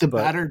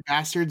 Battered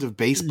bastards of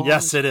baseball?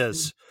 Yes, it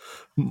is.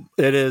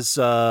 It is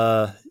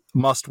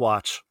must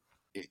watch.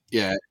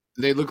 Yeah,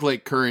 they look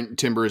like current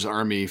Timbers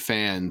Army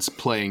fans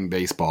playing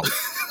baseball.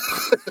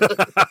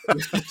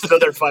 So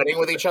they're fighting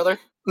with each other?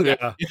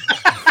 Yeah.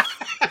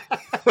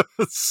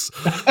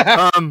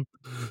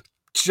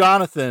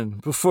 Jonathan,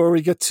 before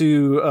we get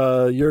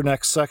to your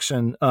next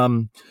section,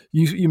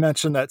 you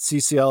mentioned that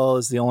CCL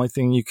is the only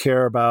thing you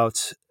care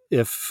about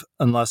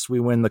unless we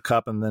win the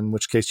cup, and then in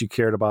which case you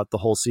cared about the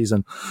whole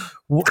season.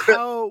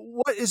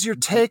 What is your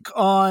take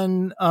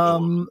on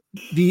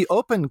the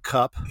Open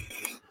Cup?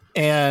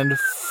 And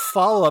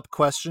follow-up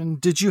question,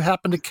 did you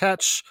happen to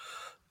catch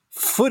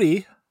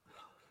footy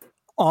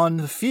on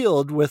the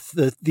field with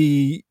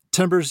the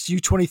Timbers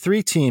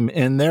U23 team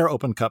in their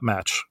Open Cup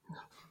match?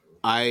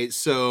 I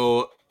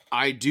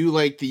do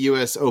like the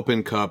US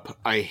Open Cup.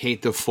 I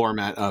hate the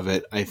format of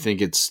it. I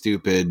think it's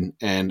stupid,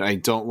 and I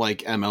don't like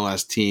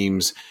MLS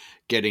teams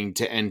getting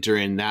to enter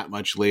in that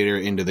much later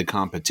into the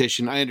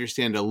competition. I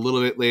understand a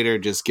little bit later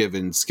just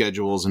given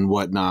schedules and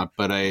whatnot,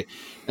 and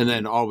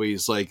then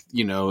always like,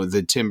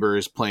 the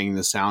Timbers playing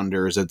the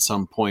Sounders at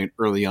some point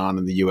early on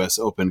in the US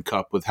Open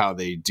Cup with how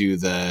they do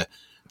the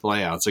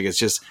layouts. Like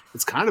it's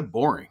kind of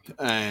boring.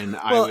 And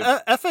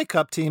FA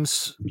Cup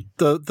teams,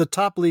 the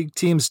top league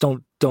teams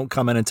don't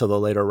come in until the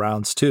later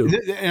rounds too.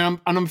 And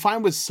I'm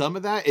fine with some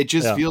of that. It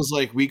just feels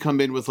like we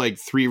come in with like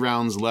 3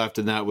 rounds left,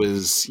 and that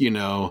was,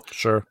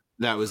 sure.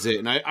 That was it.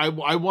 And I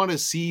want to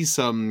see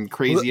some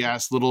crazy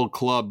ass little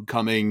club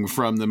coming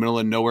from the middle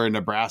of nowhere,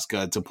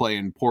 Nebraska, to play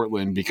in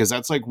Portland, because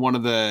that's like one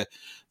of the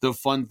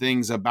fun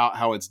things about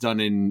how it's done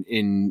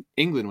in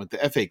England with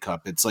the FA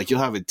Cup. It's like you'll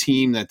have a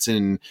team that's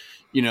in,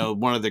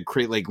 one of the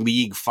like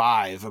League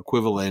 5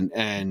 equivalent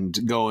and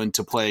going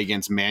to play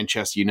against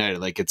Manchester United.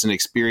 Like it's an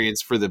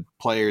experience for the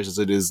players as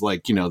it is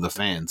like, the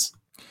fans.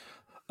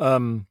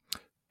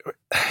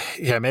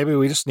 Yeah, maybe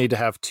we just need to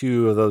have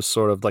 2 of those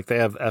sort of like they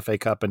have FA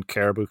Cup and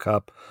Caribou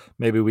Cup.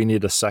 Maybe we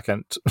need a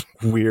second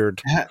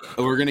weird. Yeah,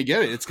 we're going to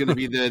get it. It's going to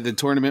be the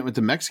tournament with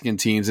the Mexican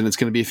teams, and it's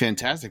going to be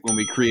fantastic when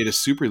we create a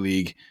super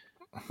league.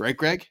 Right,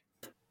 Greg?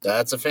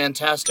 That's a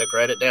fantastic.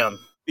 Write it down.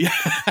 Yeah.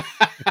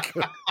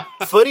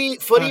 Footy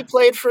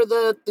played for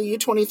the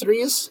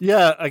U23s.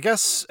 Yeah, I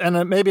guess,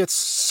 and maybe it's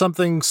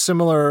something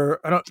similar.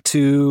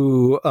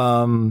 To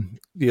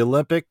the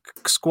Olympic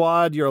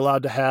squad. You're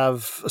allowed to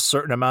have a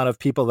certain amount of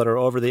people that are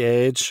over the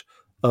age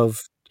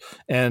of,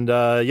 and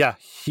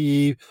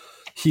he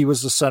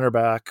was the center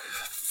back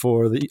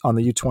on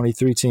the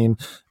U23 team,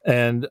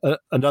 and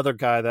another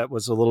guy that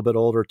was a little bit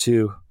older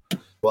too.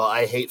 Well,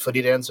 I hate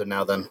Footy Danzo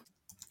now. Then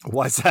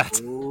why's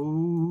that?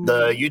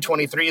 The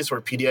U23s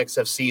were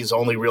PDXFC's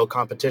only real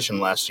competition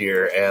last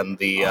year, and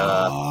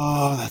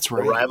that's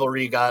right. The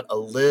rivalry got a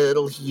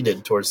little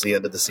heated towards the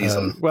end of the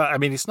season. Well, I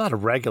mean, he's not a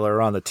regular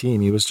on the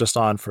team. He was just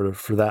on for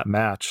that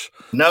match.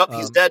 Nope,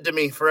 he's dead to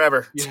me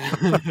forever.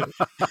 Yeah.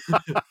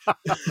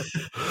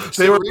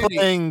 They were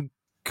playing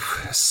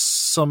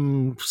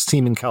some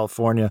team in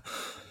California.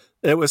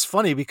 It was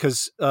funny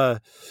because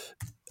at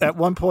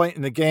one point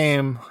in the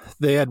game,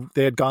 they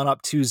had gone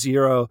up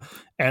 2-0,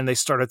 and they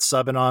started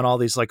subbing on all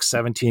these like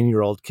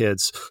 17-year-old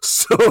kids.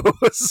 So it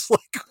was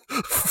like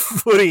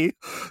Footy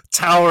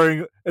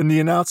towering, and the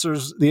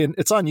announcers,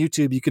 it's on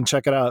YouTube, you can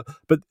check it out.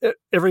 But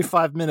every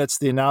 5 minutes,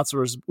 the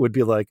announcers would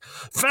be like,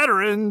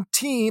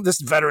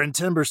 this veteran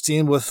Timbers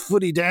team with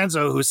Footy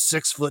Danzo, who's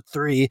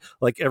 6'3",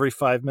 like every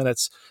 5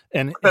 minutes,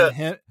 and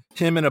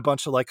him and a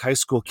bunch of like high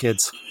school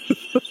kids.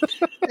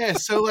 Yeah,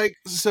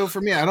 so for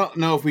me, I don't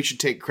know if we should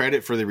take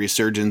credit for the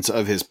resurgence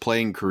of his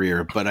playing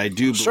career, but I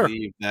do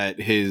believe that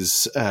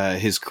his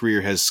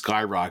career has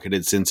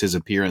skyrocketed since his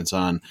appearance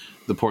on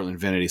the Portland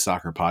Vanity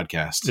Soccer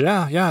podcast.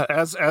 Yeah,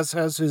 as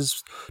has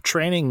his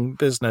training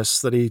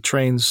business that he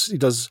trains. He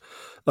does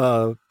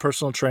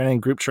personal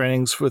training, group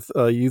trainings with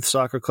youth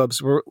soccer clubs.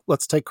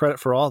 Let's take credit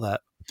for all that.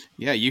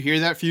 Yeah, you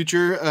hear that,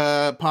 future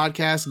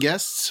podcast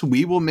guests?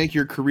 We will make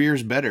your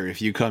careers better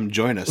if you come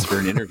join us for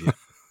an interview.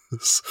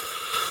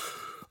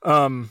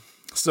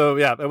 So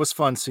yeah, it was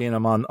fun seeing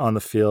him on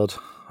the field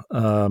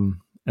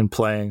and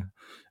playing.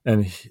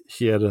 And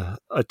he had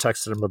I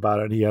texted him about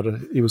it.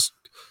 He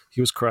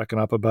was cracking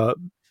up about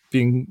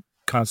being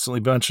constantly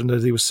mentioned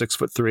that he was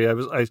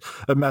 6'3".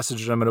 I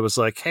messaged him and it was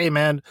like, hey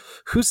man,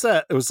 who's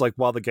that? It was like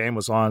while the game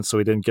was on, so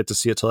we didn't get to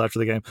see it till after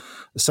the game.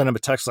 I sent him a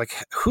text like,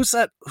 who's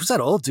that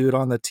old dude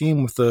on the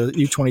team with the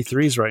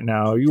U23s right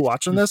now? Are you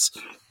watching this?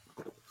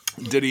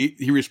 Did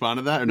he respond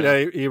to that or no?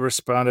 Yeah, he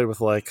responded with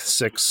like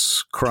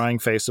 6 crying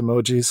face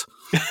emojis.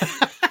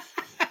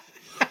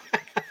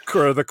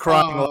 The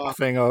crying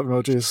laughing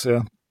emojis,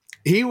 yeah.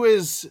 He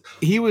was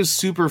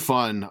super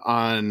fun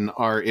on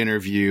our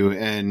interview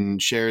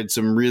and shared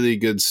some really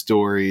good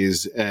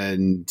stories,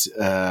 and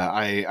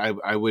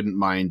I wouldn't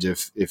mind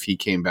if he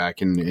came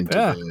back I'm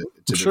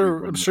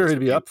sure he'd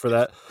be up for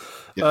that.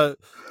 Yeah.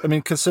 I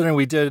mean, considering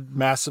we did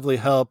massively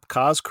help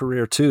Kaz's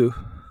career too.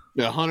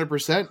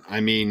 100%.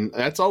 I mean,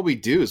 that's all we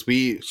do is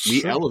we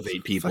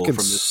elevate people from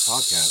this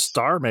podcast.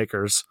 Star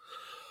makers.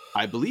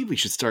 I believe we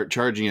should start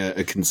charging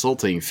a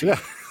consulting fee. Yeah,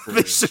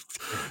 they should.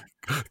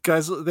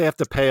 Guys, they have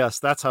to pay us.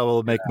 That's how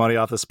we'll make money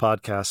off this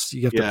podcast.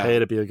 You have to pay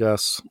to be a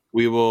guest.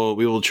 We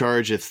will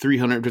charge a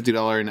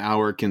 $350 an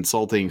hour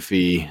consulting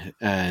fee,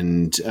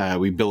 and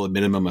we bill a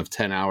minimum of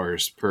 10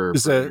 hours per.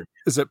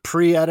 Is it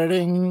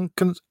pre-editing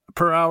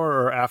per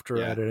hour or after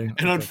editing?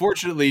 And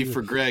unfortunately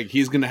for Greg,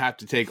 he's going to have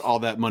to take all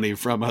that money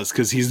from us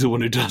because he's the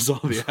one who does all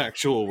the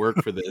actual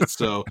work for this.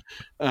 So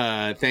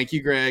thank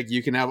you, Greg.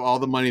 You can have all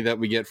the money that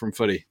we get from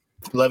Footy.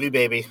 Love you,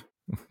 baby.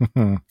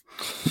 All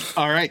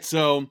right,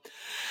 so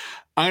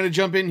I'm going to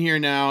jump in here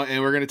now,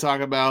 and we're going to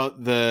talk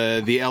about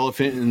the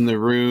elephant in the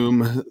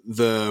room,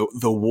 the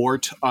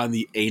wart on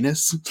the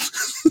anus.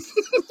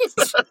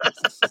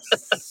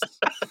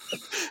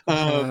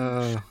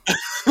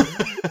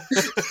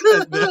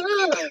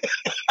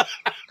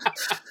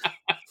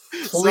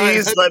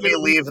 Please let me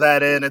leave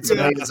that in. It's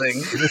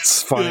amazing.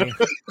 It's funny.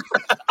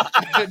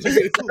 I had to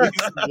get at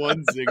least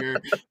one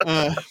zinger.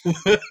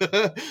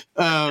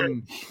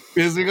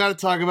 Because we got to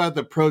talk about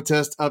the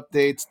protest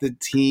updates, the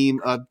team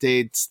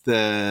updates,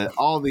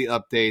 all the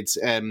updates.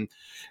 And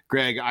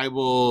Greg, I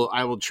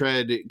will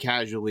tread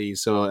casually,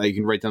 so you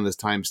can write down this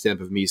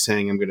timestamp of me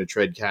saying I'm going to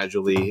tread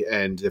casually.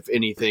 And if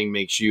anything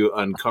makes you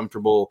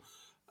uncomfortable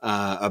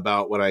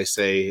about what I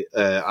say,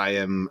 I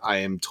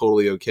am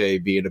totally okay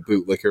being a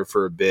bootlicker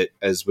for a bit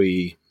as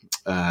we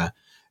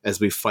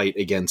fight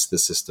against the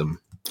system.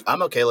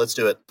 I'm okay. Let's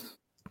do it.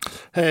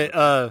 Hey,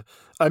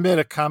 I made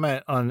a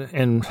comment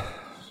in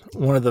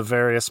one of the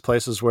various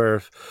places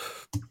where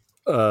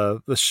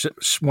one of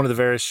the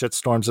various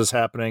shitstorms is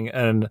happening,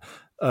 and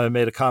I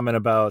made a comment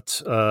about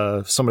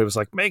somebody was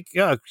like,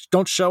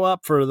 don't show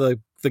up for the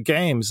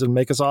games and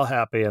make us all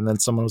happy. And then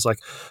someone was like,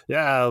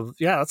 yeah,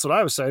 that's what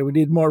I was saying. We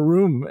need more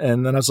room.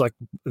 And then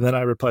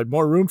I replied,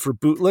 more room for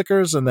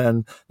bootlickers. And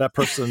then that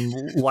person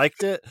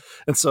liked it.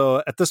 And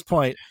so at this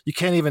point, you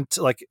can't even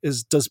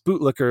does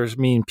bootlickers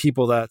mean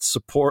people that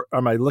support?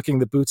 Am I licking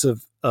the boots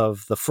of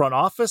the front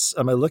office?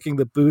 Am I licking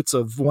the boots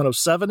of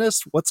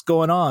 107ist? What's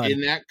going on?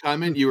 In that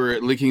comment, you were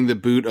licking the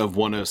boot of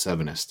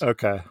 107ist.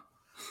 Okay.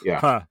 Yeah.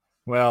 Huh.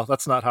 Well,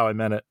 that's not how I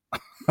meant it.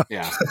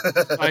 Yeah,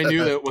 I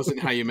knew that wasn't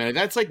how you meant it.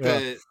 That's like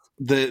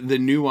the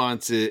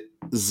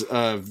nuances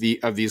of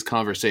these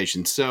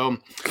conversations. So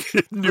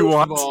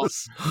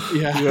Nuances.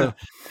 Yeah.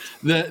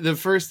 The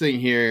first thing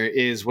here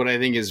is what I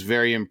think is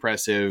very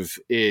impressive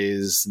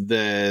is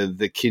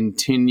the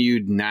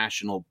continued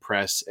national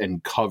press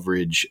and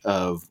coverage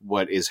of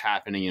what is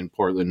happening in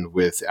Portland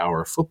with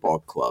our football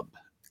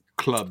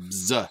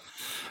clubs.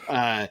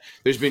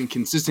 There's been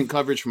consistent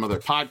coverage from other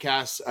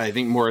podcasts. I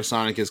think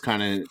Morrisonic is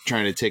kind of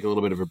trying to take a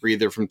little bit of a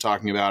breather from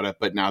talking about it,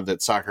 but now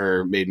that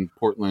Soccer Made in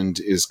Portland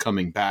is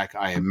coming back,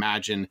 I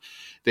imagine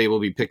they will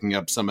be picking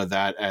up some of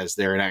that as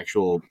they're an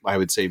actual, I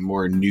would say,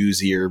 more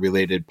newsier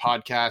related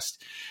podcast.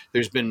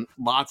 There's been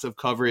lots of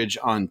coverage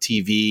on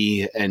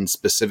TV and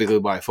specifically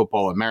by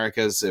Football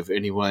Americas. If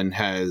anyone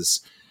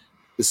has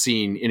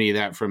seen any of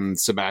that from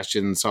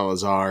Sebastian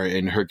Salazar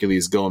and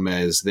Hercules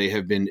Gomez, they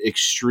have been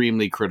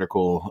extremely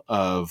critical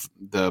of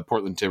the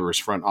Portland Timbers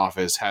front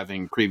office,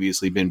 having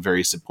previously been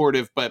very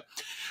supportive. But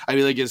I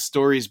mean, like, as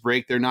stories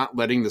break, they're not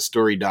letting the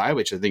story die,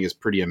 which I think is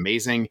pretty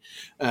amazing.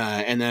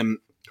 And then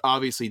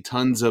obviously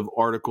tons of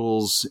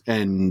articles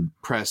and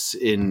press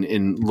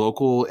in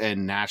local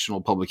and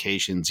national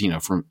publications,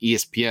 from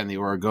ESPN, the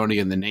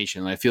Oregonian, the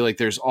Nation. I feel like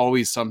there's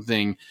always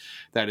something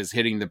that is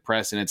hitting the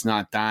press and it's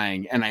not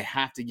dying. And I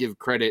have to give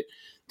credit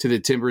to the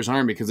Timbers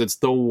Army because it's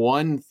the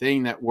one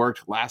thing that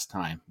worked last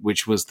time,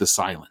 which was the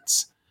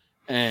silence.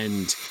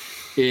 And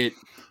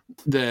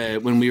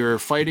when we were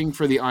fighting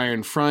for the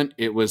Iron Front,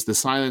 it was the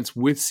silence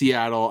with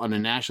Seattle on a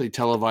nationally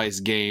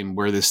televised game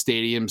where the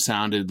stadium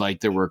sounded like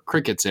there were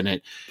crickets in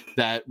it.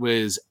 That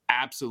was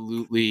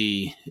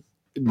absolutely,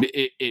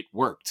 it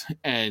worked.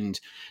 And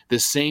the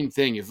same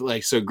thing,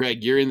 so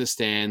Greg, you're in the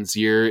stands,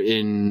 you're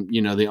in,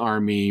 the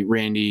Army,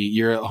 Randy,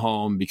 you're at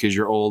home because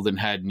you're old and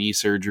had knee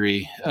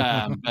surgery.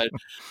 But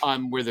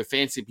where the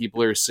fancy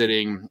people are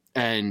sitting,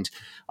 and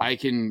I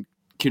can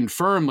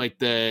confirm like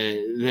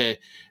the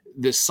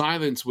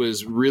silence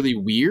was really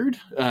weird,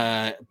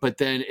 but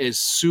then as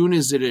soon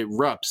as it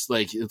erupts,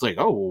 it's like,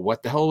 oh,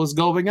 what the hell was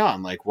going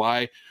on? Like,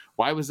 why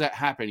was that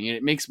happening? And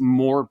it makes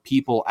more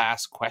people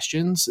ask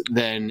questions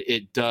than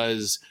it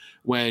does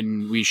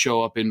when we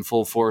show up in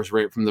full force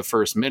right from the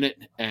first minute.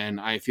 And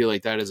I feel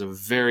like that is a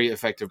very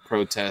effective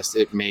protest.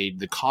 It made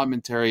the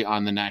commentary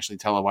on the nationally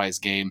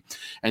televised game.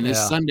 And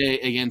this Sunday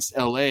against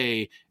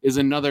LA is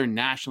another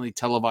nationally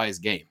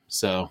televised game.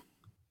 So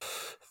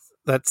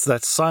that's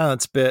that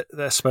silence bit,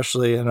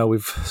 especially, I know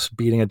we've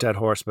beating a dead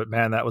horse, but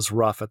man, that was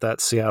rough at that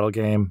Seattle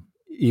game.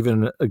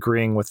 Even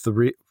agreeing with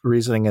the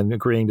reasoning and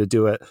agreeing to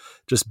do it,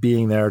 just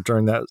being there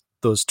during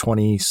those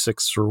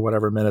 26 or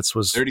whatever minutes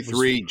was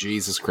 33.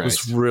 Jesus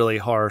Christ, was really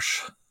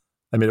harsh.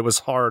 I mean, it was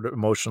hard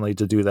emotionally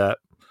to do that.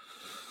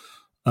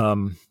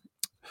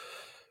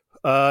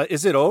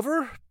 Is it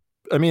over?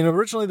 I mean,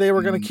 originally they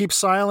were going to keep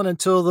silent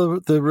until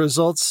the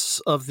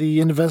results of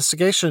the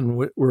investigation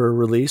were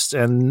released,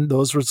 and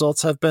those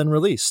results have been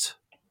released.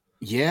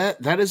 Yeah,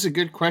 that is a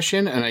good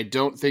question, and I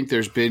don't think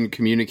there's been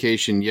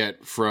communication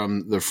yet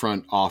from the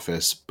front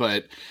office.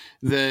 But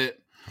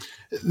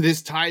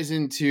this ties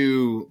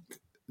into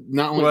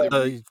not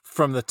only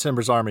from the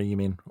Timbers Army, you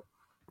mean?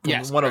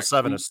 Yes,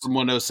 107 is from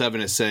 107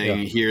 is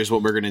saying here's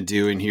what we're going to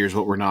do and here's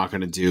what we're not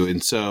going to do,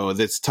 and so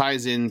this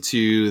ties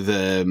into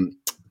the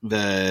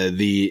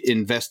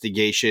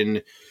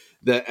investigation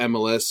that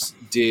MLS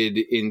did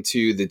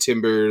into the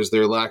Timbers,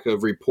 their lack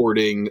of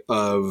reporting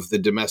of the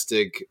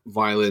domestic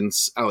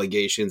violence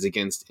allegations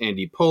against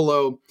Andy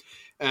Polo.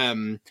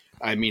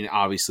 I mean,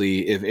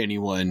 obviously, if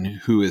anyone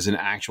who is an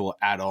actual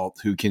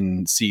adult who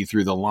can see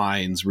through the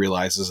lines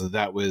realizes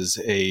that was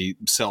a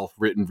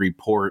self-written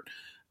report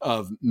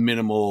of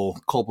minimal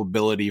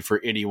culpability for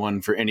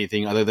anyone for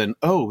anything other than,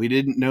 oh, we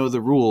didn't know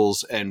the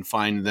rules, and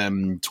fine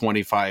them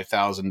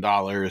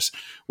 $25,000,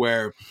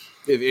 where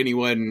if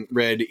anyone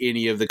read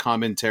any of the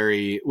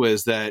commentary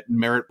was that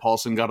Merritt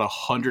Paulson got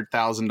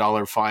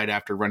 $100,000 fine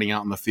after running out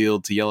on the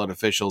field to yell at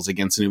officials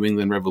against the New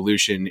England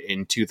Revolution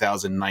in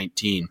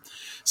 2019.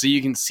 So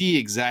you can see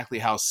exactly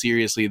how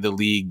seriously the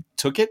league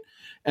took it.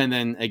 And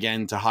then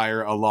again, to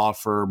hire a law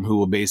firm who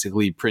will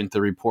basically print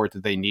the report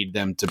that they need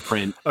them to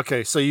print.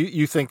 Okay. So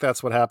you think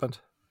that's what happened?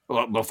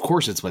 Well, of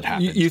course it's what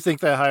happened. You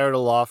think they hired a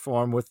law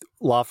firm with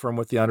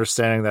the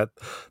understanding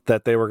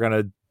that they were going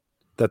to,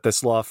 that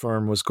this law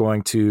firm was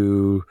going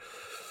to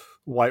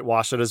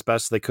whitewash it as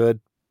best they could?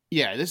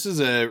 Yeah, this is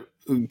a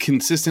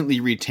consistently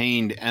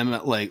retained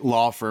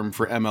law firm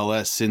for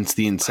MLS since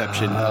the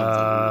inception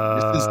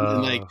of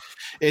this.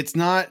 It's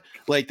not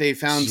like they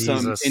found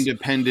some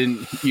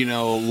independent,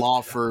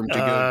 law firm to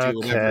go do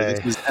whatever.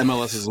 This is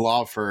MLS's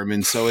law firm,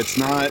 and so it's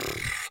not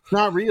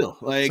real.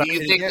 Like, do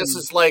you think this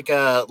is like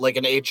an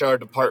HR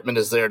department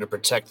is there to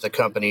protect the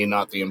company,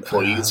 not the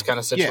employees kind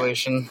of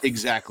situation? Yeah,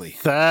 exactly.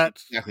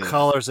 That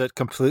colors it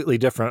completely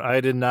different.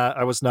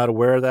 I was not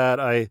aware of that.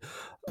 I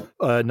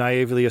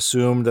naively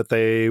assumed that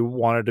they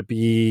wanted to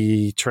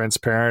be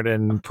transparent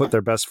and put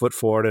their best foot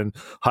forward and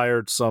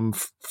hired some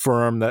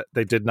firm that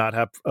they did not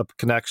have a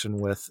connection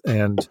with.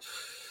 And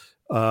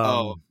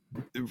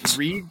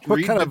Read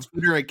kind the of-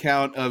 Twitter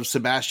account of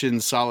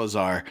Sebastian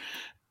Salazar.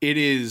 It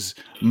is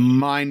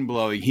mind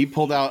blowing. He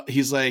pulled out.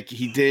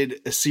 He did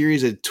a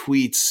series of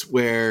tweets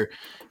where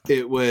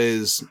it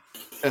was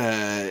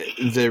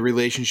the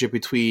relationship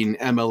between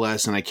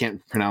MLS and I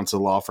can't pronounce the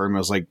law firm. It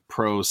was like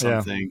Pro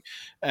something,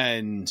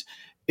 and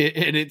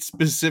it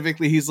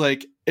specifically he's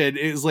like it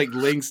is like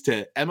links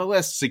to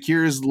MLS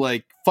secures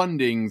like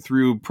funding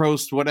through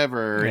Prost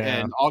whatever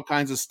and all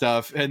kinds of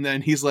stuff. And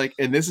then he's like,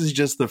 and this is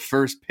just the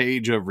first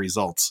page of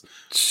results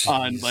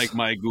on like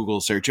my Google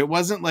search. It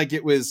wasn't like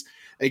it was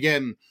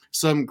again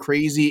some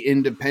crazy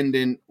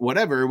independent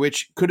whatever,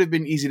 which could have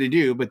been easy to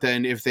do, but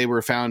then if they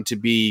were found to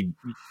be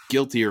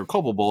guilty or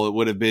culpable, it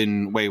would have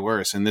been way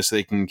worse. And this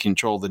they can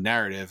control the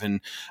narrative. And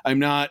I'm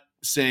not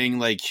saying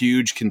like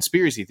huge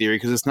conspiracy theory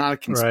because it's not a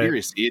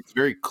conspiracy. Right. It's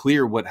very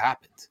clear what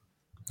happened.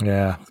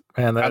 Yeah,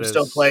 man, I'm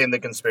still playing the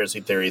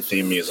conspiracy theory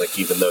theme music,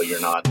 even though you're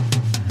not.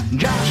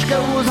 Josh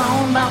goes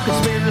on about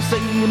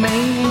conspiracy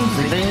memes.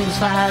 He thinks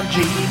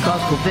 5G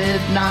caused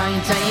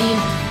COVID-19.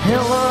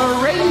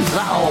 Hillary's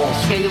all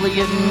scaly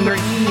and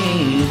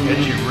green.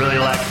 And she really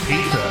likes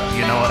pizza,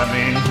 you know what I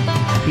mean?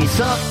 He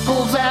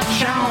suckles at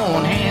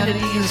Sean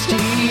Hannity's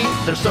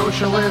teeth. They're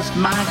socialist,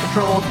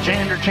 mind-controlled,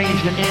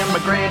 gender-changed, and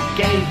immigrant,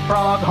 gay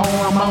frog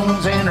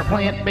hormones, and are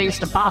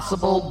plant-based,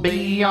 impossible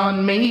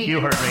beyond me. You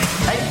heard me.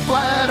 A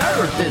flat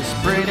earth is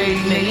pretty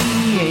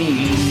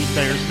neat.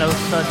 There's no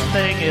such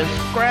thing as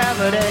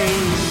gravity.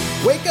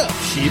 Wake up,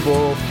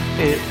 Sheeple.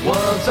 It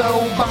was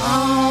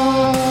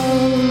Obama's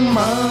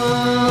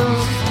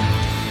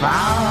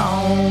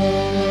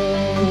fault.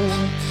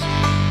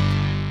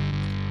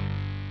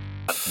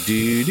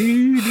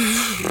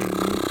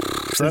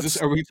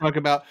 Are we talking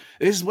about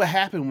this is what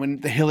happened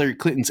when the Hillary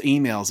Clinton's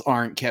emails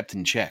aren't kept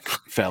in check,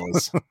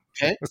 fellas?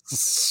 Okay,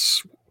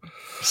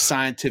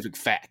 scientific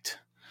fact.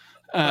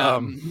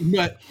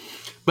 But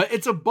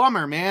it's a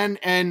bummer, man,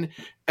 and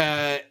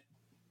but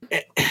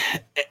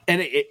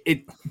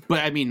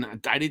I mean,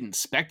 I didn't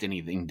expect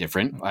anything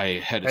different.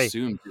 I had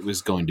assumed it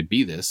was going to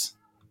be this.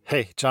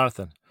 Hey,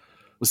 Jonathan.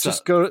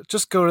 Just go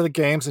to the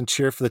games and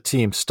cheer for the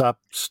team. Stop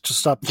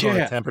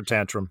throwing a temper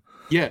tantrum.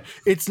 Yeah,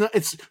 it's not.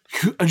 It's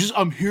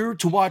I'm here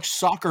to watch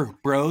soccer,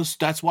 bros.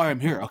 That's why I'm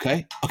here.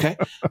 Okay.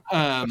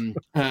 But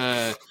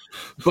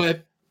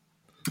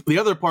the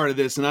other part of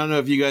this, and I don't know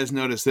if you guys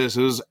noticed this,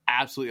 it was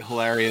absolutely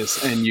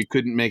hilarious, and you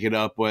couldn't make it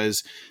up.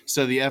 Was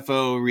so the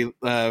FO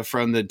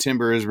from the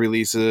Timbers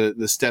released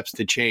the steps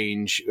to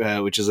change,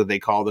 which is what they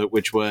called it,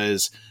 which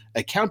was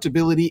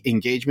accountability,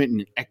 engagement,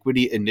 and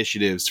equity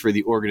initiatives for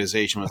the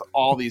organization with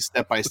all these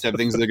step-by-step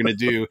things they're going to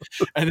do.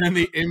 And then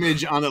the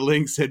image on the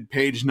link said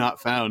page not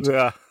found.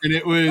 Yeah. And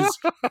it was,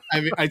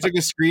 I mean, I took a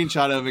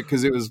screenshot of it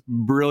because it was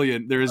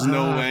brilliant. There is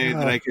no way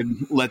that I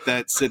could let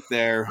that sit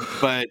there.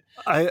 But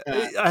I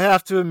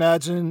have to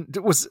imagine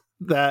it was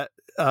that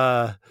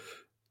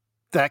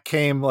that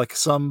came like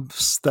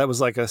that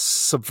was like a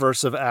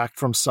subversive act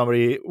from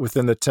somebody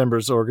within the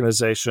Timbers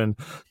organization,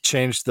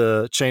 changed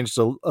a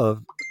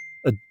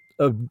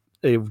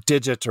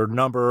digit or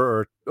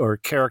number or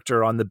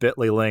character on the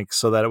Bitly link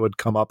so that it would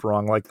come up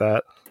wrong like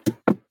that.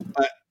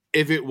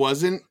 If it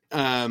wasn't,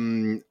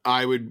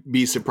 I would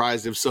be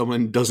surprised if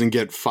someone doesn't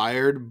get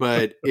fired.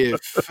 But if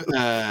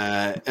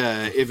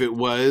it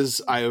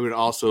was, I would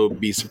also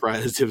be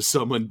surprised if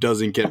someone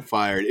doesn't get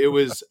fired. It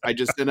was. I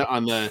just sent it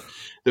on the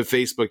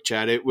Facebook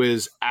chat. It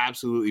was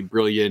absolutely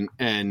brilliant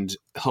and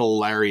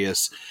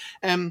hilarious.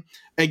 And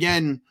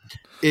again,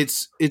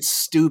 it's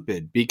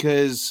stupid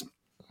because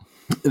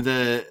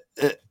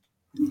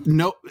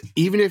no,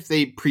 even if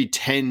they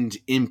pretend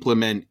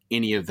implement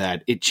any of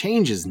that, it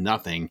changes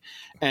nothing.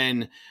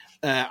 And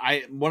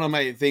one of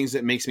my things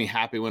that makes me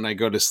happy when I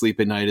go to sleep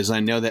at night is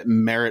I know that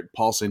Merritt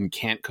Paulson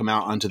can't come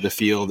out onto the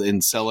field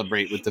and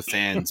celebrate with the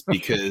fans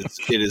because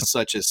it is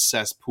such a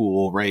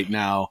cesspool right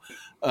now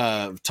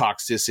of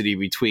toxicity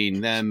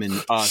between them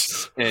and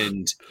us.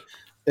 And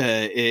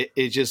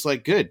it's just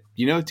like, good,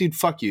 you know, dude,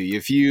 fuck you.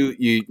 If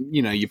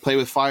you play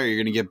with fire, you're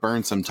going to get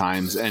burned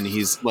sometimes. And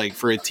he's like,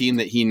 for a team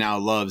that he now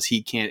loves,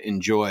 he can't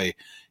enjoy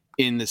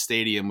in the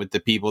stadium with the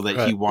people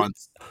that he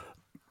wants.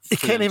 He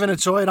can't even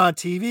enjoy it on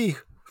TV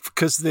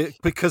because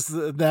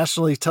the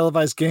nationally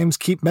televised games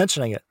keep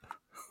mentioning it.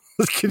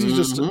 Can you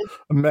just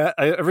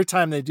every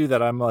time they do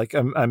that, I'm like,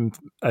 I'm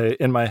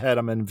in my head,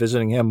 I'm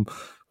envisioning him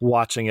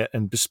watching it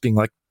and just being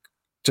like,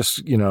 just,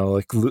 you know,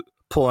 like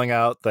pulling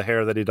out the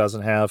hair that he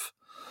doesn't have.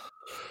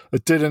 I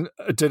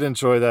did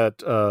enjoy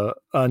that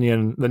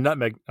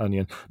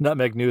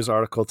Nutmeg News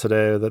article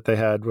today that they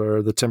had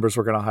where the Timbers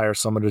were going to hire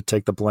someone to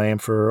take the blame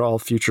for all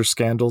future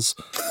scandals.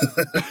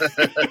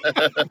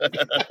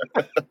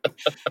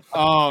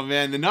 Oh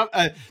man,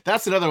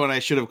 that's another one I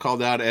should have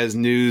called out as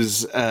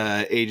news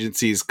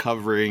agencies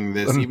covering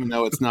this, even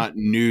though it's not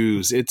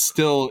news. It's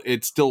still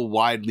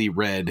widely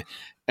read.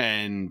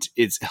 And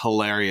it's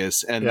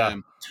hilarious.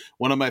 And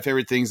one of my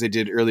favorite things they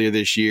did earlier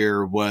this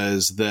year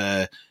was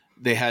the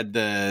they had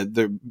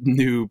the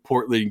new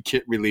Portland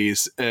kit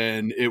release,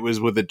 and it was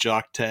with a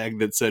jock tag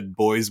that said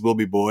 "Boys will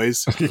be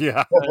boys."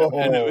 Yeah.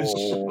 And it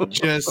was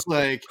just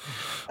like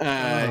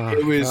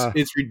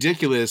it's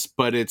ridiculous,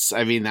 but that's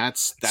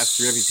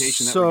the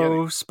reputation that we're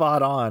getting.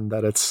 Spot on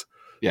that it's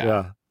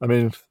Yeah. I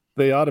mean,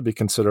 they ought to be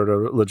considered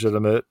a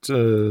legitimate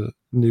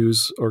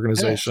news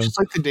organization. Just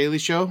like the Daily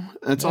Show.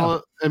 That's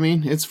all. I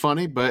mean, it's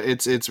funny, but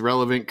it's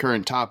relevant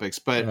current topics.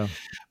 But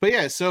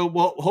yeah. So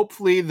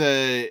hopefully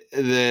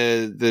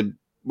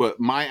what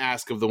my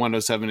ask of the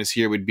 107 is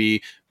here would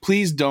be,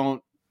 please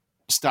don't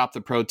stop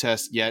the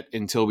protest yet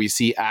until we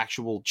see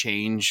actual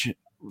change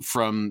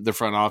from the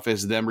front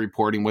office. Them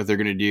reporting what they're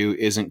going to do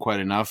isn't quite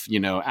enough.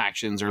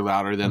 Actions are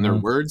louder than their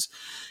words.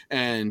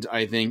 And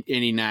I think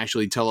any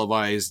nationally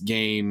televised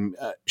game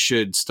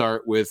should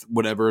start with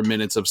whatever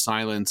minutes of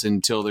silence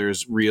until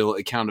there's real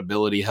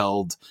accountability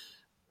held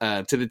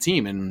to the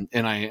team. And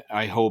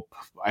I hope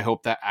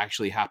that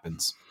actually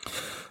happens.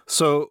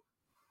 So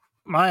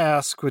my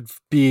ask would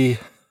be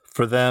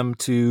for them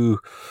to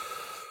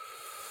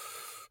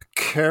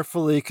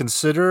carefully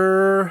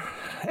consider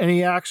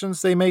any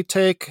actions they may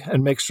take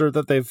and make sure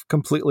that they've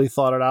completely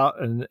thought it out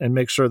and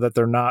make sure that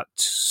they're not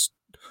sort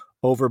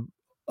of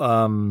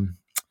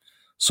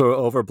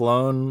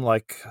overblown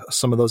like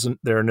some of those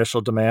their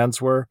initial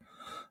demands were.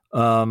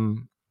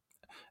 And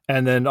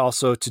then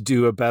also to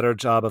do a better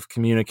job of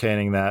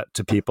communicating that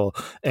to people.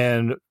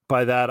 And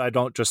by that, I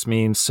don't just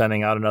mean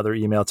sending out another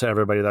email to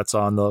everybody that's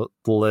on the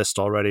list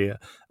already.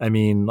 I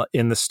mean,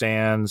 in the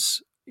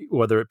stands,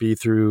 whether it be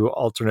through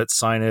alternate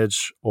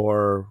signage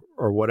or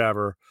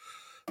whatever,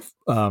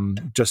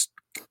 just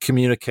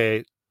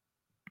communicate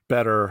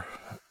better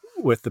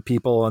with the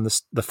people and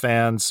the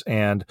fans,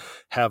 and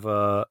have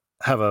a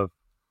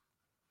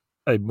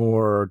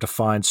more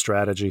defined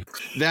strategy.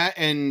 That,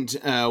 and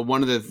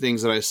one of the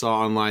things that I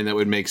saw online that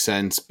would make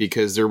sense,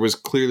 because there was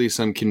clearly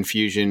some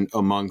confusion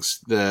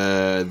amongst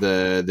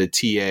the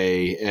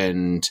TA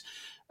and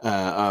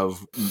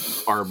of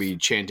are we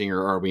chanting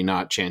or are we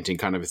not chanting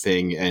kind of a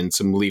thing, and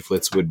some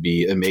leaflets would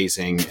be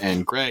amazing.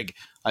 And Greg,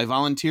 I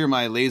volunteer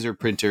my laser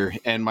printer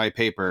and my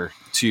paper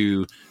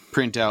to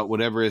print out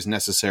whatever is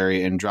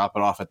necessary and drop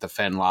it off at the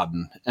Fen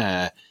Laden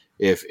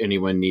if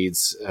anyone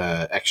needs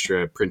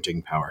extra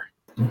printing power.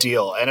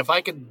 Deal. And if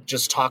I could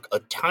just talk a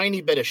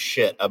tiny bit of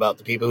shit about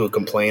the people who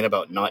complain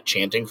about not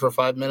chanting for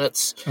 5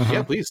 minutes.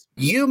 Yeah, please.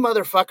 You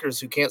motherfuckers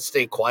who can't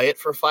stay quiet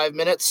for 5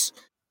 minutes,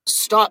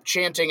 stop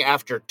chanting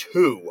after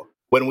 2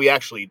 when we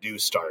actually do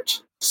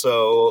start.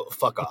 So,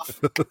 fuck off.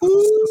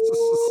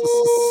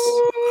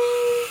 Ooh.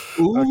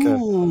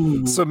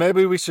 Okay. So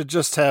maybe we should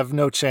just have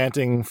no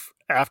chanting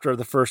after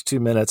the first 2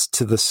 minutes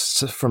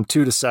from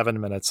 2 to 7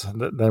 minutes.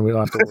 Then we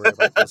don't have to worry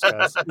about those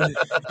guys.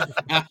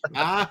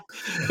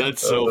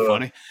 That's so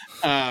funny.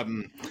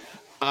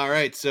 All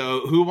right.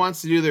 So who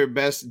wants to do their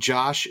best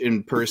Josh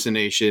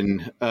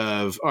impersonation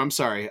of, I'm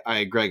sorry,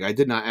 Greg, I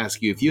did not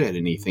ask you if you had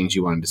any things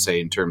you wanted to say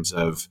in terms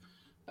of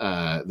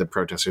the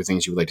protests or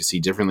things you would like to see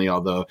differently.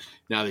 Although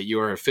now that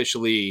you are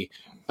officially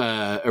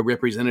a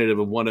representative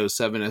of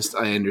 107ist,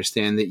 I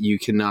understand that you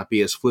cannot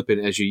be as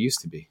flippant as you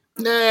used to be.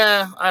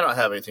 Nah, I don't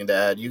have anything to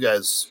add. You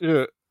guys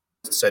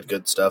said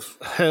good stuff.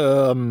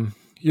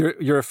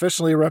 You're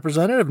officially a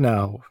representative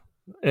now,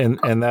 and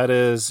that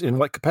is in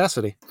what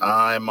capacity?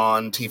 I'm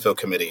on TIFO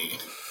committee.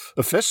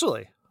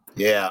 Officially?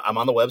 Yeah, I'm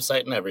on the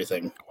website and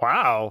everything.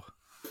 Wow.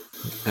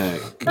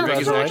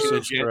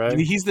 Congratulations, Greg.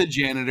 He's the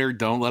janitor.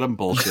 Don't let him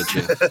bullshit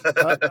you.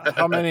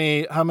 How much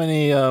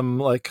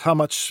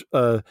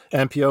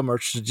NPO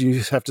merch did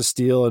you have to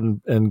steal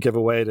and give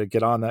away to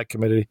get on that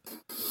committee?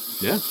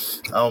 Yeah.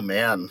 Oh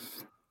man.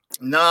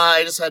 Nah,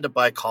 I just had to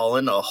buy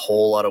Colin a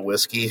whole lot of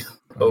whiskey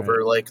over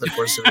the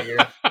course of the year.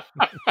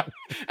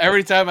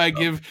 Every time I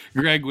give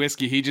Greg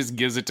whiskey, he just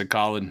gives it to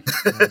Colin.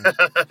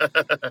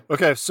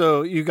 Okay,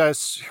 so you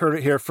guys heard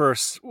it here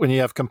first. When you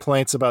have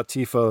complaints about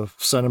TIFO,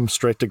 send them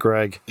straight to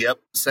Greg. Yep,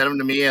 send them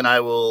to me, and I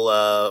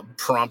will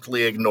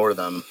promptly ignore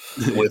them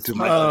with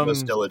my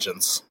utmost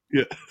diligence.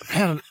 Yeah.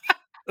 Man.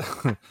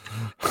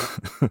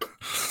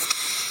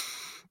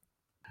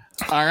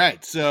 All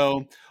right,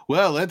 so...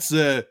 Well, let's.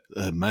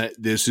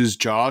 This is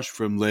Josh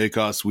from Lake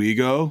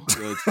Oswego.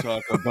 Let's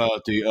talk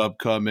about the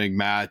upcoming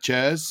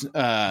matches. We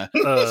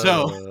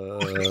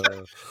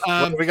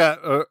got.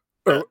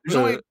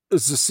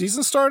 Is the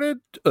season started?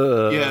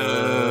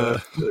 Yeah.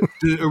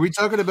 Are we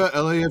talking about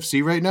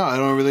LAFC right now? I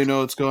don't really know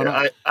what's going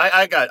on.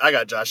 I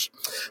got Josh.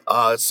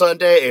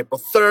 Sunday,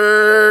 April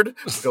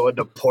 3rd, going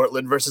to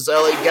Portland versus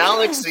LA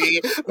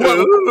Galaxy.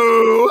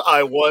 Ooh,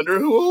 I wonder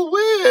who will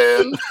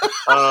win.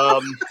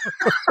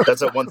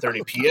 That's at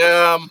 1:30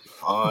 p.m.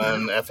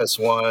 on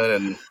FS1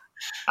 and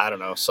I don't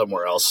know,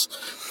 somewhere else.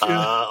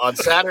 On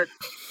Saturday.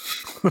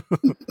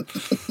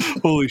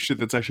 Holy shit,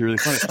 that's actually really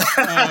funny.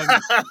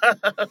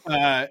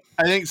 I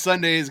think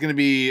Sunday is going to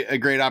be a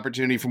great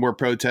opportunity for more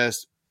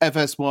protests.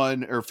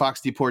 FS1 or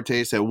Fox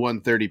Deportes at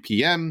 1:30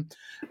 p.m.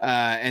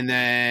 And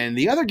then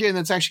the other game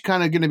that's actually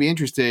kind of going to be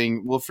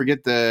interesting, we'll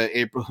forget the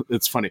April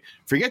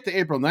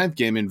 9th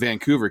game in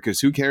Vancouver, because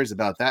who cares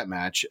about that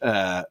match?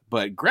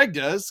 But Greg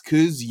does,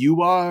 because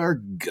you are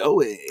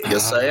going.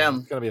 Yes, I am.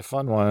 It's going to be a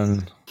fun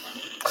one.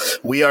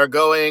 We are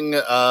going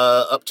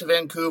up to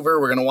Vancouver.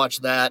 We're going to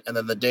watch that. And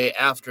then the day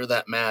after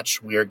that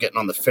match, we are getting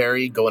on the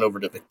ferry, going over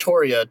to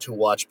Victoria to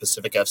watch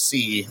Pacific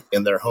FC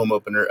in their home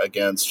opener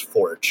against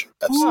Forge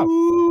FC.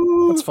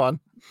 Oh, that's fun.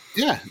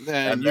 Yeah,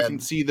 and you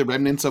can see the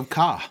remnants of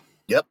Ka.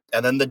 Yep.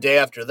 And then the day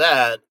after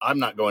that, I'm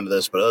not going to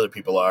this, but other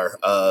people are.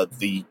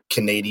 The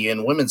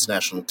Canadian women's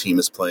national team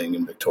is playing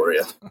in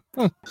Victoria.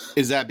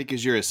 Is that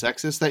because you're a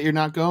sexist that you're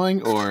not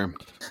going, or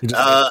You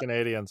just like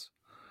Canadians.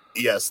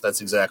 Yes,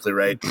 that's exactly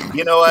right.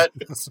 You know what?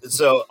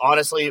 So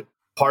honestly,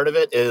 part of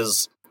it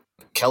is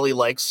Kelly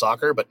likes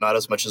soccer, but not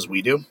as much as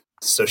we do.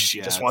 So she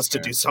just wants to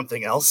do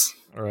something else.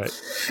 All right.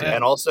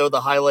 And also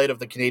the highlight of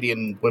the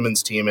Canadian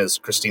women's team is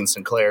Christine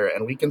Sinclair,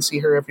 and we can see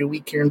her every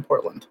week here in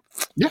Portland.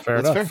 Yeah,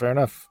 Fair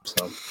enough.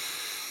 So,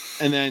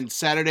 And then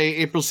Saturday,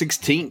 April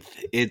 16th,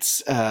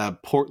 it's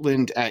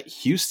Portland at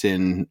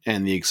Houston.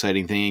 And the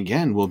exciting thing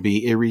again will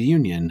be a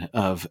reunion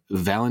of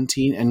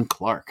Valentine and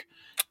Clark.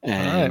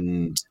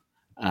 And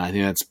I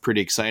think that's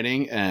pretty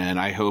exciting. And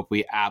I hope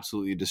we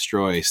absolutely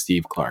destroy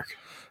Steve Clark.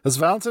 Has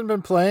Valentine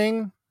been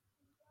playing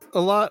a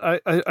lot? I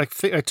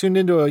think I tuned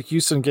into a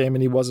Houston game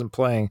and he wasn't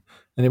playing.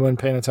 Anyone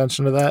paying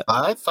attention to that?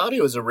 I thought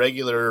he was a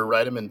regular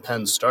Reidemann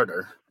Penn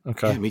starter.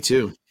 Okay. Yeah, me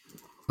too.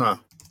 Huh.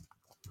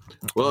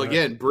 Well,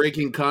 again,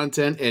 breaking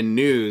content and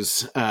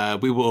news.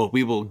 We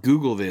will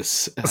Google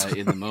this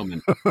in the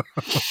moment.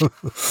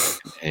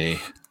 Hey.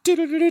 We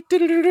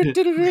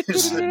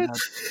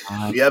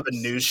have a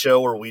news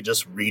show where we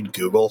just read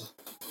Google.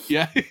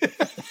 Yeah,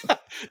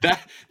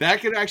 that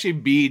could actually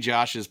be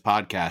Josh's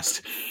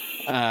podcast.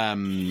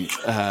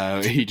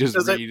 He just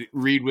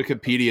read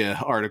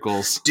Wikipedia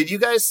articles. Did you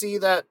guys see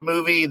that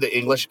movie, The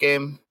English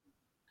Game?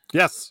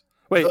 Yes.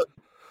 Wait,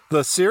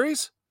 the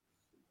series?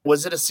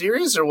 Was it a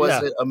series or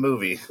was it a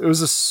movie? It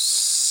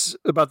was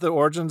about the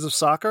origins of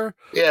soccer.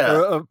 Yeah,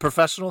 Or,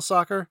 professional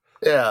soccer.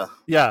 yeah.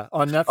 Yeah,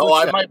 on Netflix. Oh,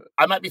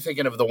 I might be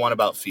thinking of the one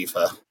about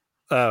FIFA.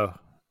 Oh,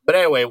 But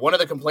anyway, one of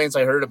the complaints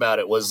I heard about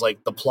it was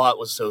like the plot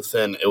was so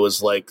thin. It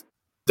was like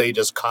they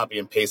just copy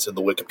and pasted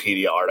the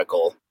Wikipedia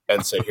article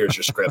and say, "Here's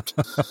your script."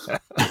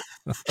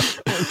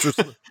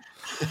 interesting.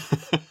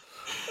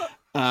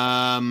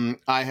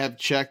 I have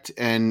checked,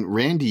 and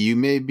Randy, you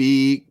may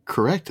be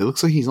correct. It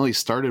looks like he's only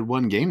started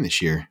one game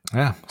this year.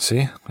 Yeah.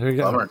 See, there you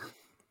go. Bummer.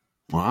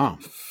 Wow.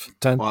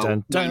 Dun, Well,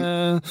 dun,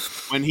 dun.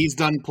 When he's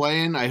done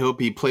playing, I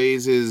hope he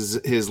plays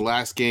his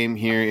last game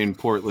here in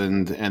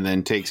Portland and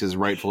then takes his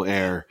rightful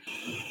heir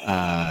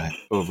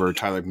over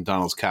Tyler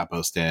McDonald's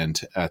capo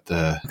stand at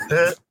the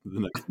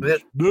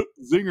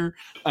zinger.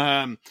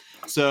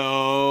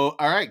 So,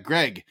 all right,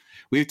 Greg,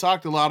 we've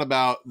talked a lot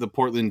about the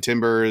Portland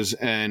Timbers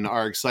and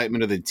our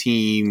excitement of the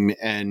team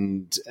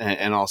and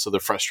also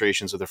the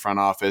frustrations of the front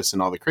office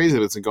and all the crazy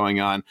that's going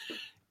on.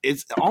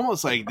 It's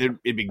almost like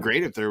it'd be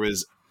great if there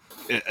was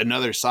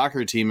another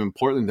soccer team in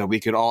Portland that we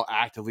could all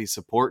actively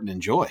support and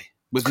enjoy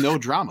with no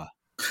drama.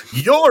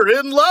 You're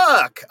in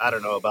luck. I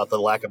don't know about the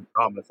lack of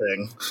drama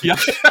thing. Yeah.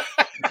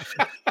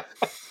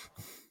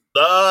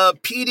 The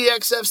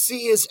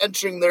PDXFC is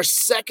entering their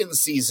second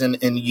season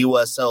in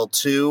USL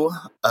 2.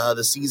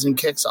 The season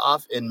kicks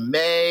off in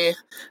May.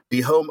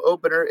 The home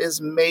opener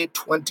is May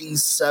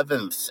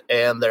 27th,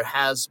 and there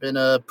has been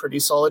a pretty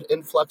solid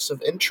influx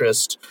of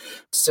interest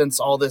since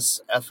all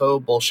this FO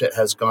bullshit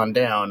has gone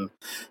down.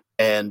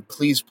 And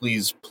please,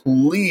 please,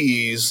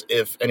 please,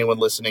 if anyone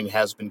listening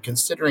has been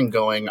considering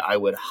going, I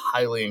would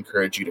highly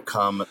encourage you to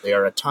come. They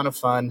are a ton of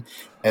fun.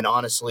 And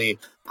honestly,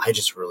 I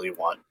just really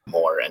want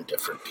more and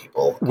different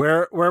people.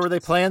 Where were they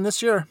playing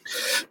this year?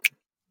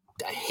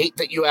 I hate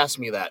that you asked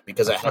me that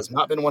because it has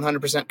not been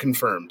 100%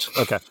 confirmed.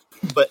 Okay.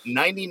 But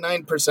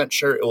 99%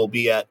 sure it will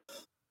be at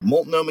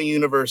Multnomah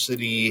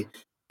University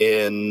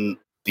in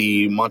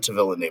the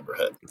Montevilla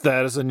neighborhood.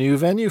 That is a new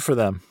venue for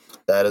them.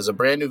 That is a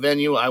brand new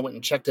venue. I went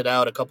and checked it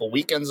out a couple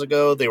weekends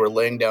ago. They were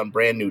laying down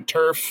brand new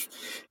turf.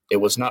 It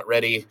was not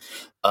ready.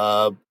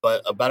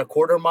 But about a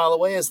quarter mile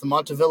away is the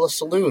Montevilla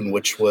Saloon,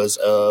 which was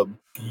a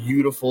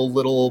beautiful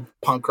little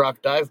punk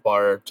rock dive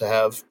bar to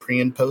have pre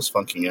and post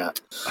funking at.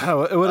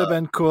 Oh, it would have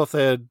been cool if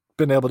they had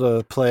been able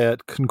to play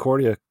at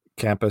Concordia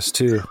campus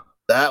too.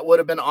 That would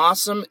have been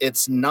awesome.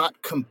 It's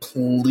not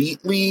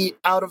completely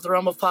out of the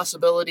realm of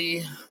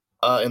possibility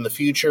in the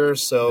future.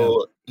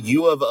 So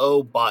U of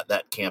O bought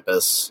that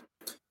campus,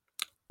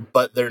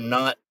 but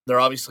they're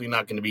obviously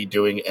not going to be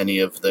doing any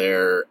of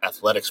their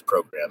athletics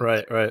program.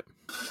 Right.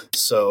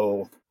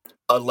 So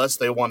unless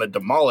they want to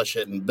demolish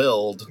it and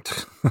build,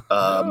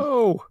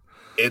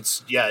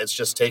 it's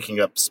just taking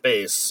up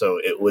space. So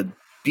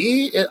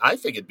I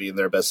think it'd be in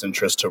their best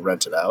interest to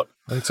rent it out.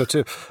 I think so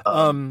too.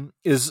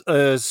 Is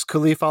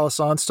Khalif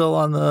Al-Hassan still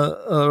on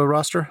the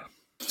roster?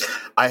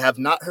 I have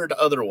not heard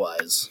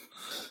otherwise.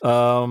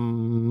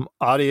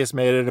 Audie has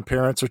made an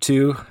appearance or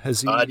two.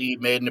 Audie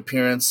made an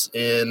appearance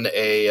in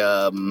a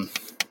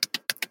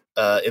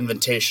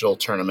invitational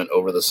tournament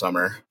over the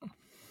summer,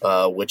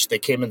 which they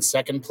came in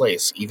second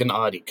place. Even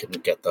Audie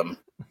couldn't get them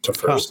to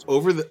first.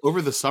 Over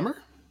the summer?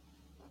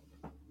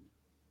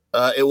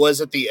 It was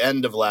at the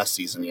end of last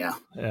season, yeah.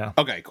 Yeah.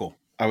 Okay, cool.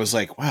 I was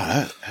like,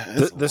 wow.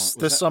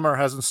 This summer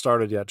hasn't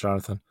started yet,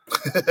 Jonathan.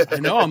 I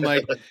know. I'm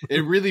like,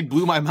 it really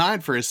blew my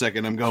mind for a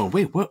second. I'm going,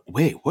 wait,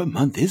 what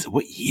month is it?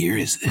 What year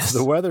is this?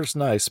 The weather's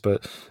nice,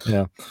 but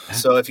yeah.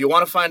 So if you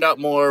want to find out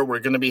more, we're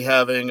going to be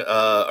having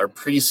our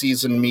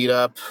preseason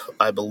meetup,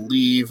 I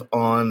believe,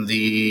 I'm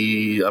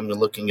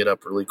looking it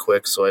up really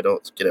quick so I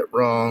don't get it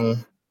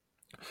wrong.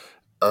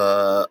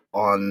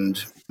 On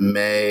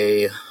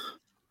May...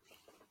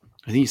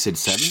 I think you said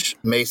 7th?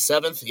 May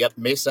 7th. Yep,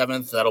 May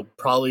 7th. That'll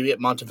probably be at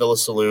Montevilla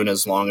Saloon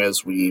as long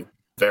as we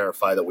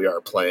verify that we are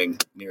playing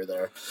near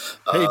there.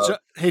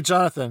 Hey,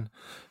 Jonathan,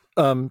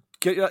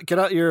 get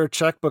out your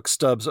checkbook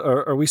stubs.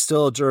 Are we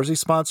still a jersey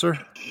sponsor?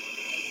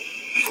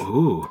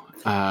 Ooh.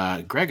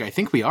 Greg, I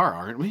think we are,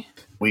 aren't we?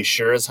 We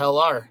sure as hell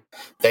are.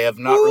 They have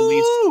not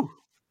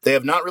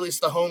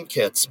released the home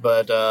kits,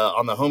 but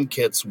on the home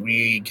kits,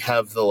 we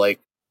have the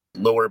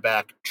lower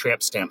back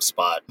tramp stamp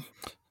spot.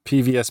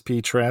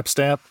 PVSP tramp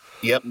stamp?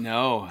 Yep.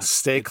 No.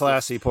 Stay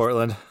classy,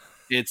 Portland.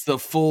 It's the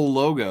full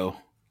logo.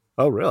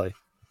 Oh, really?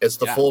 It's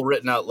the full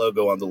written out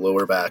logo on the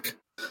lower back.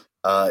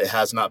 It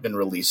has not been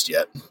released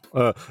yet.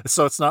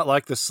 So it's not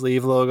like the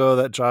sleeve logo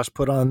that Josh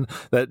put on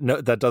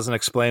that doesn't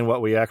explain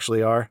what we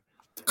actually are?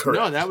 Correct.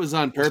 No, that was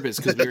on purpose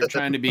because we were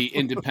trying to be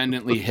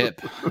independently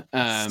hip.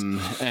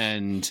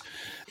 And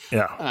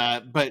yeah.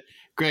 But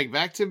Greg,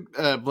 back to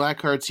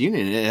Black Hearts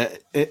Union.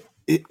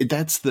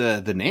 That's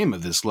the name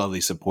of this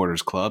lovely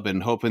supporters club,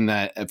 and hoping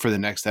that for the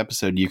next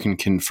episode you can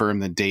confirm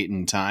the date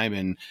and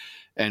time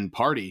and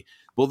party.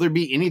 Will there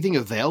be anything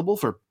available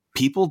for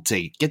people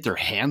to get their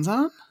hands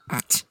on?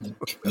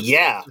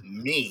 Yeah,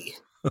 me.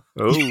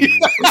 Oh,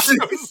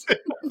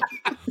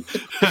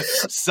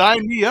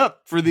 sign me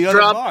up for the other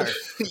bar.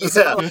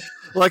 Yeah.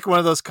 Like one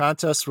of those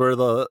contests where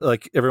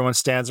everyone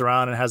stands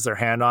around and has their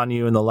hand on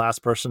you, and the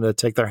last person to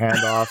take their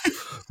hand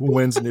off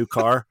wins a new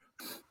car.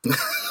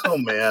 Oh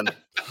man.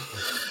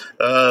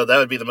 That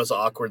would be the most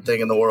awkward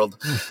thing in the world.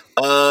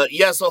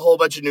 Yes, a whole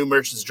bunch of new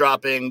merch is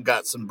dropping.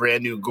 Got some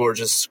brand new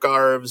gorgeous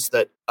scarves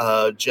that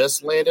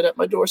just landed at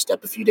my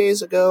doorstep a few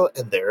days ago,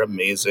 and they're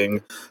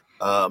amazing.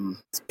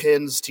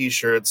 Pins,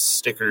 t-shirts,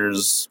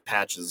 stickers,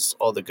 patches,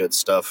 all the good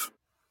stuff.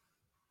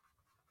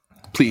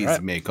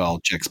 Please make all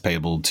checks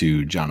payable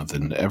to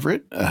Jonathan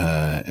Everett,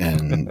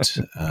 and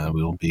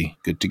we'll be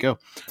good to go.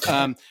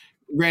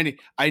 Randy,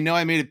 I know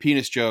I made a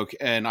penis joke,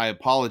 and I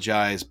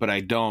apologize, but I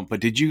don't.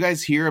 But did you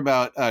guys hear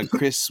about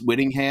Chris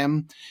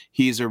Whittingham?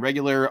 He's a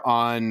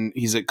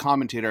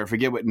commentator. I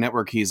forget what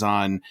network he's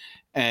on,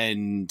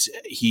 and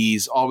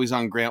he's always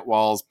on Grant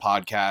Wall's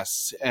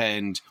podcasts.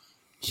 And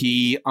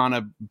he, on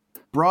a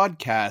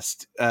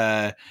broadcast,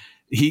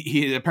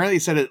 he apparently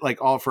said it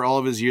for all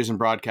of his years in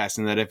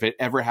broadcasting that if it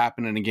ever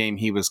happened in a game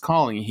he was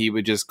calling, he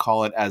would just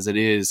call it as it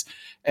is.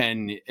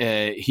 And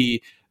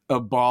a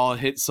ball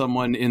hit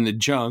someone in the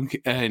junk,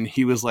 and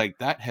he was like,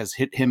 that has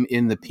hit him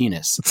in the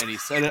penis. And he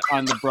said it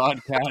on the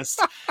broadcast.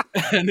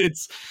 And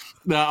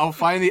I'll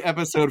find the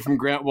episode from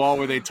Grant Wall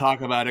where they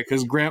talk about it,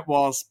 because Grant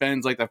Wall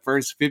spends the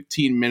first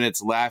 15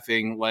 minutes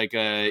laughing like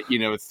a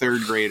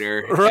third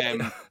grader. Right.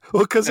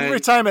 Well, because every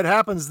time it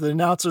happens, the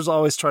announcers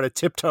always try to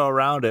tiptoe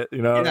around it,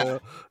 Yeah.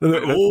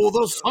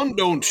 The sun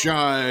don't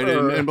shine,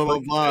 and blah, blah,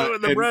 blah.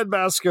 The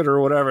breadbasket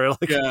or whatever.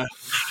 Yeah.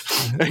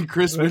 And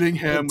Chris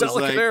Whittingham was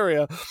like,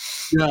 area.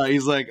 Yeah,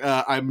 he's like,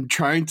 I'm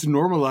trying to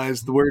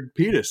normalize the word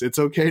penis. It's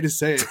okay to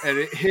say it. And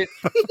it hit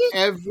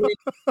every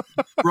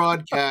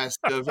broadcast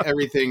of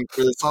everything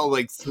for this all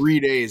 3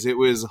 days. It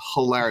was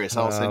hilarious.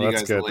 I'll send you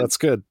guys a link. That's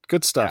good.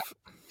 Good stuff. Yeah.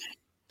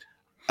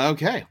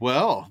 Okay,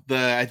 well,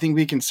 I think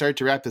we can start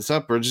to wrap this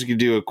up. We're just going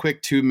to do a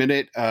quick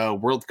 2-minute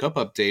World Cup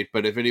update.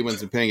 But if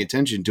anyone's been paying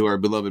attention to our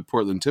beloved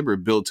Portland Timber,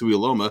 Bill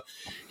Tuiloma,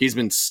 he's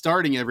been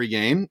starting every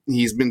game.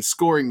 He's been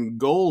scoring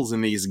goals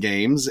in these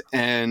games,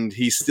 and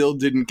he still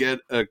didn't get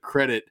a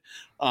credit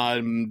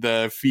on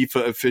the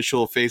FIFA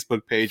official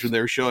Facebook page when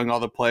they were showing all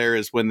the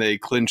players when they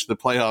clinched the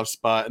playoff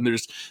spot, and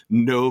there's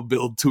no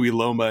Bill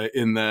Tuiloma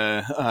in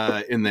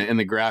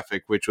the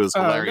graphic, which was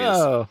hilarious.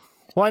 No.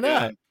 Why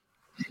not?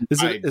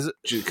 Is it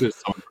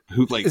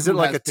who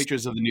has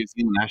pictures of the New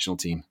Zealand national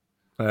team?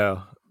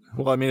 Oh,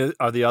 well, I mean,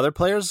 are the other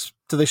players?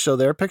 Do they show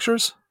their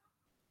pictures?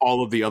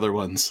 All of the other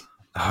ones.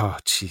 Oh,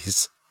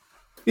 jeez.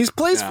 He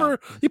plays for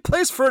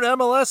an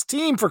MLS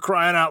team, for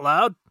crying out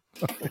loud.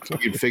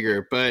 You'd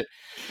figure, but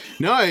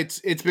no,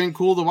 it's been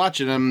cool to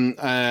watch it.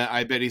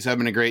 I bet he's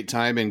having a great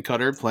time in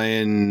Qatar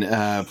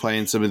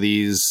playing some of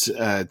these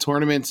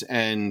tournaments,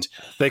 and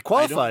they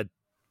qualified.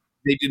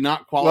 They did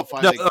not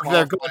qualify. Well,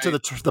 they're going to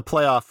the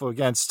playoff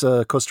against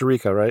Costa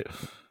Rica, right?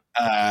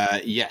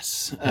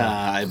 Yes,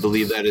 I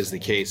believe that is the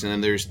case. And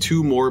then there's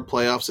 2 more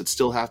playoffs that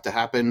still have to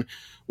happen.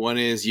 One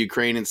is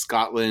Ukraine and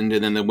Scotland,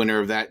 and then the winner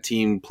of that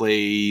team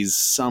plays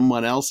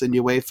someone else in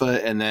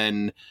UEFA. And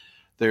then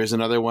there's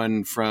another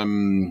one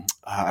from,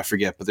 I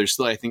forget, but there's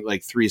still, I think,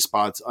 like 3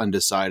 spots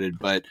undecided.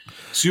 But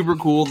super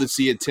cool to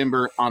see a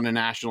Timber on a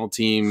national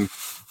team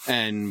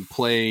and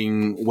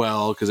playing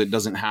well, because it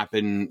doesn't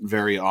happen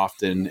very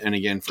often. And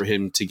again, for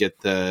him to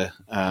get the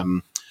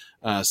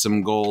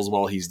some goals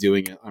while he's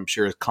doing it, I'm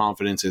sure his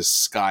confidence is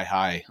sky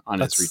high on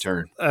his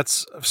return.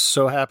 That's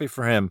so happy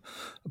for him.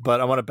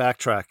 But I want to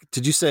backtrack.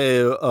 Did you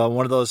say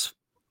one of those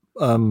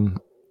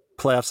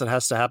playoffs that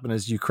has to happen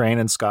is Ukraine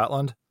and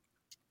Scotland?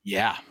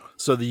 Yeah.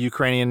 So the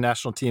Ukrainian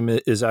national team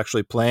is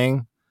actually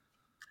playing?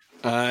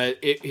 I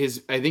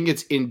think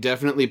it's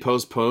indefinitely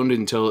postponed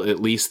until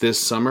at least this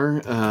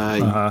summer.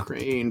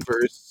 Ukraine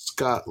versus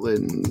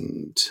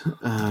Scotland.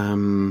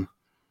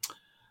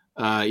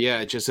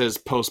 It just says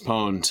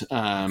postponed.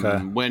 Okay.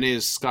 When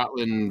is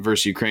Scotland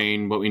versus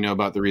Ukraine? What we know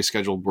about the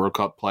rescheduled World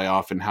Cup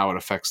playoff and how it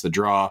affects the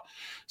draw.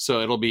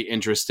 So it'll be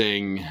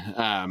interesting.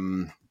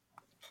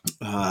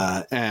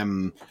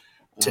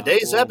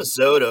 Today's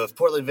episode of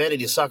Portland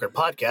Vanity Soccer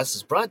Podcast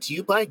is brought to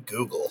you by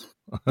Google.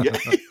 Yeah.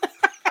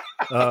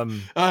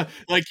 Like,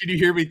 can you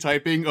hear me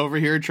typing over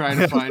here trying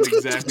to find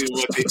exactly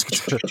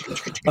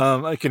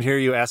what I can hear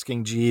you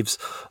asking Jeeves.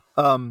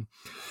 I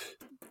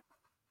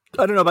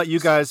don't know about you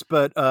guys,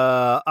 but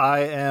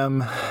I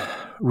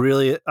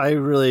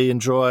really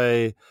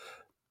enjoy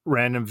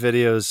random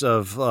videos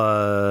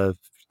of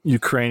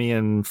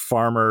Ukrainian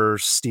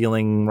farmers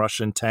stealing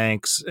Russian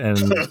tanks and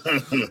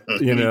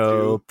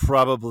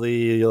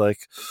probably like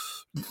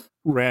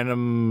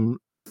random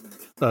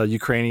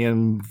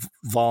Ukrainian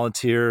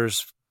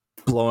volunteers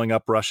blowing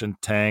up Russian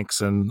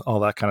tanks and all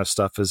that kind of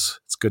stuff. It's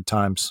good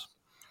times.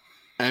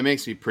 It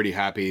makes me pretty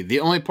happy. The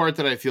only part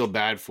that I feel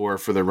bad for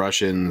the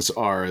Russians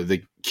are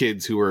the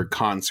kids who are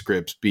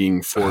conscripts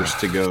being forced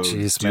to go do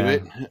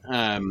it.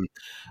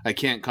 I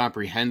can't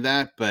comprehend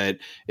that, but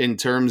in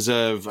terms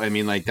of, I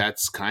mean, like,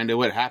 that's kind of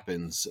what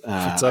happens.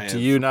 It's up to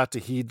you not to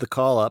heed the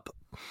call up.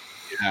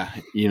 Yeah,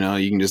 you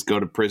can just go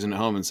to prison at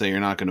home and say you're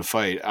not going to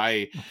fight.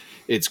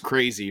 It's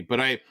crazy, but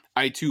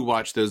I too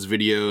watch those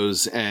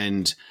videos,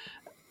 and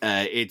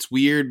it's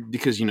weird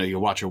because you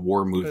watch a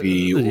war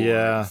movie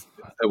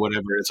or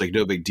whatever, it's like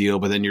no big deal,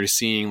 but then you're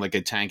seeing like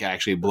a tank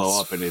actually blow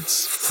up and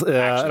it's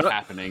actually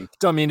happening.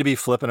 Don't mean to be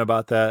flippant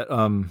about that,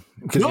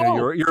 because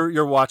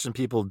you're watching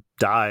people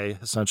die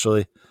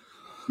essentially.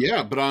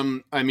 Yeah, but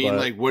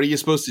like, what are you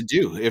supposed to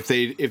do if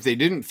they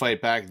didn't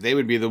fight back? They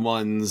would be the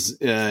ones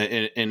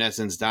in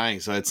essence dying.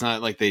 So it's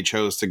not like they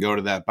chose to go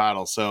to that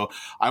battle. So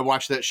I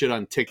watch that shit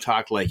on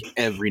TikTok like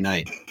every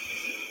night.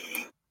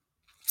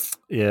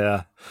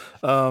 Yeah,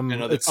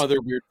 and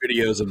other weird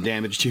videos of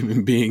damaged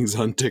human beings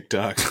on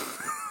TikTok.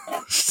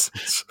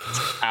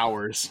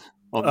 Hours.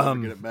 I'll never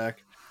get it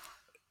back.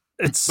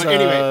 But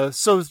anyway,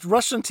 so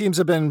Russian teams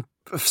have been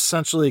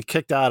essentially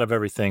kicked out of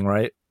everything,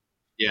 right?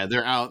 Yeah,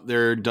 they're out.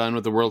 They're done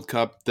with the World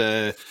Cup.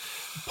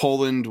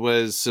 Poland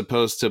was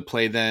supposed to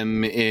play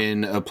them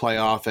in a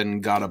playoff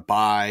and got a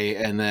bye,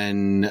 and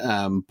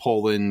then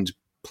Poland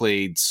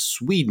played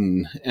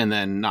Sweden and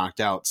then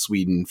knocked out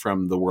Sweden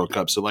from the World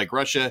Cup. So like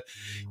Russia,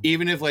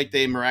 even if like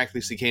they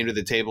miraculously came to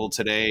the table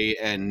today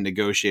and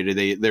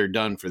negotiated, they're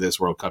done for this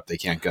World Cup. They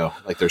can't go.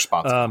 Like their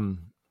spots.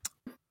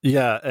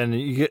 Yeah, and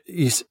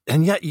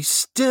yet you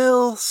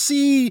still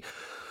see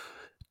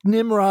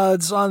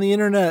Nimrods on the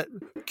internet,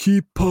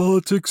 keep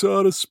politics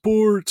out of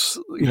sports,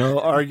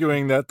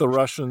 arguing that the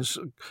Russians,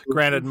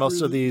 granted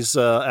most of these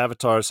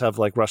avatars have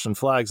like Russian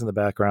flags in the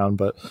background,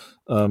 but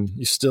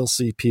you still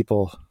see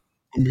people.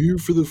 I'm here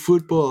for the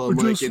football. I'm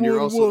like, and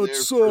you're also there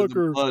soccer.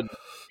 For the blood.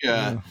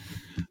 Yeah.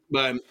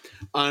 But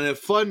on a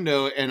fun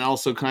note, and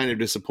also kind of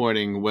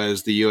disappointing,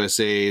 was the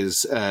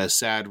USA's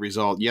sad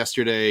result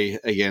yesterday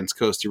against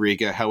Costa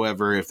Rica.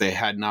 However, if they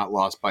had not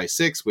lost by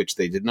 6, which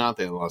they did not,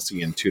 they lost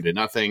again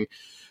 2-0.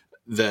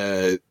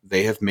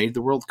 They have made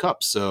the World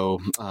Cup.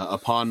 So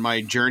upon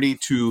my journey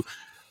to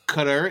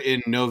Qatar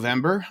in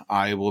November,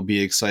 I will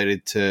be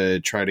excited to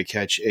try to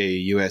catch a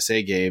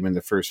USA game in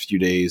the first few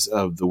days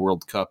of the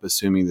World Cup,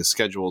 assuming the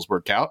schedules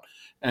work out.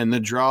 And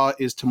the draw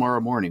is tomorrow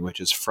morning, which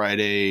is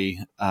Friday,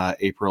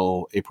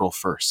 April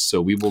 1st.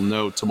 So we will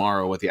know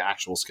tomorrow what the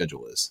actual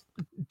schedule is.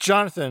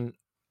 Jonathan,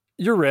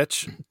 you're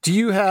rich. Do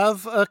you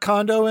have a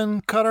condo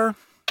in Qatar?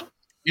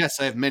 Yes,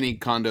 I have many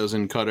condos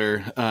in Qatar.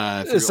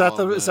 Is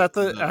that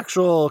the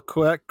actual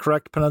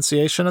correct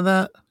pronunciation of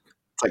that?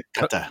 It's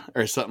like Qatar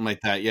or something like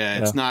that. Yeah,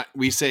 it's not.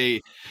 We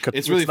say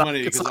it's really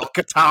funny because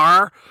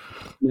Qatar.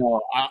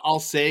 No, I'll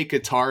say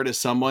Qatar to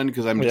someone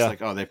because I'm just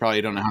like, oh, they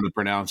probably don't know how to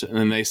pronounce it, and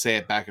then they say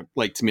it back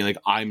like to me like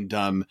I'm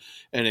dumb,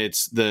 and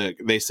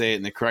they say it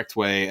in the correct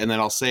way, and then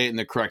I'll say it in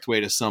the correct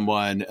way to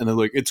someone, and they're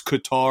like, it's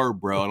Qatar,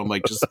 bro, and I'm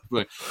like, just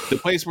the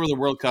place where the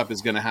World Cup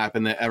is going to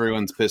happen that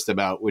everyone's pissed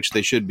about, which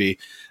they should be.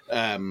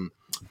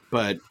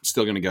 but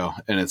still going to go,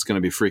 and it's going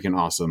to be freaking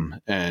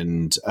awesome.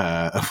 And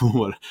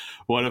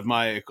one of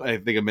my, I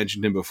think I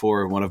mentioned him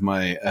before, one of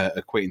my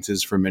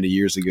acquaintances from many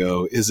years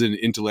ago is an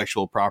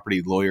intellectual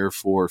property lawyer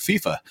for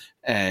FIFA,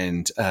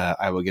 and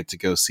I will get to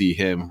go see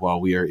him while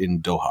we are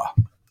in Doha.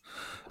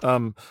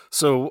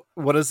 So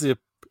what is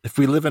if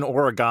we live in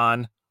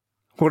Oregon,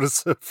 what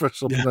is the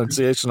official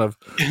pronunciation of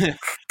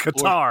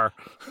Qatar?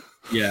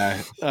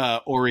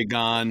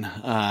 Oregon.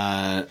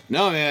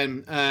 No,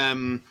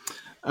 man.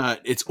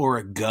 It's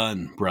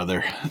Oregon,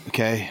 brother.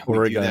 Okay,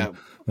 Oregon.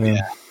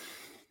 Yeah.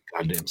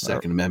 Goddamn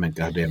Second Amendment.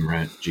 Goddamn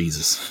right.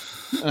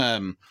 Jesus.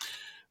 I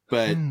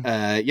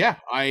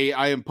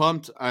am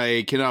pumped.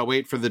 I cannot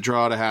wait for the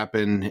draw to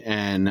happen,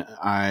 and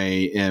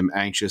I am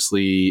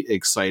anxiously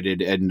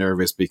excited and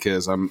nervous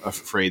because I'm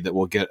afraid that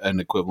we'll get an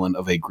equivalent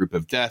of a group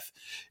of death.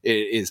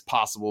 It is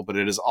possible, but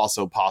it is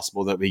also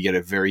possible that we get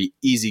a very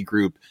easy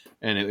group,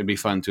 and it would be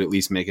fun to at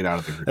least make it out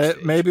of the group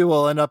stage. Maybe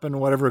we'll end up in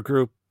whatever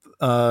group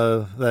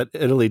that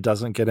Italy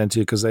doesn't get into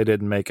because they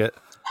didn't make it.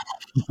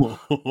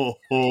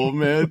 Oh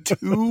man,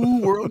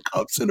 2 World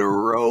Cups in a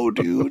row,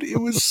 dude. It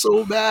was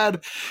so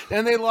bad.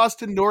 And they lost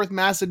to North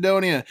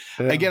Macedonia.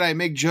 Yeah. Again, I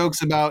make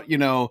jokes about,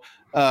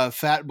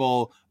 Fat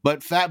Bowl,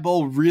 but Fat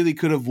Bowl really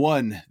could have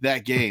won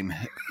that game.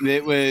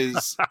 It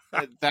was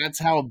that's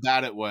how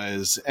bad it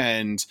was.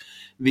 And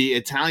the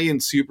Italian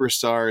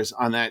superstars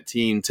on that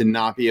team to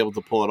not be able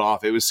to pull it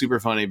off. It was super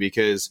funny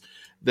because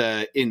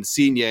the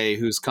Insigne,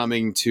 who's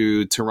coming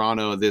to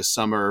Toronto this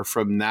summer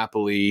from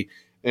Napoli,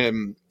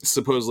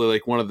 supposedly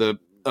like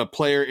a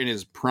player in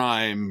his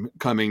prime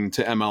coming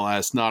to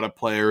MLS, not a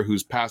player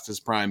who's past his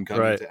prime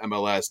coming to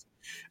MLS.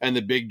 And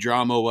the big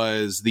drama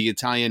was the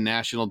Italian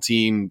national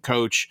team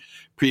coach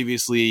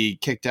previously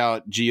kicked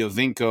out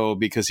Giovinco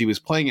because he was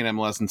playing in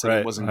MLS and said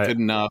it wasn't good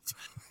enough.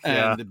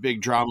 And the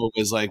big drama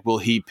was like, will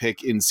he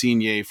pick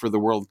Insigne for the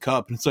World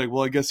Cup? And it's like,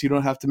 well, I guess you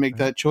don't have to make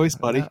that choice,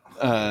 buddy.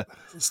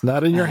 It's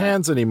not in your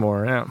hands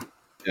anymore.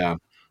 Yeah.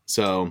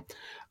 So,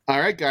 all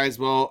right, guys.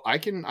 Well, I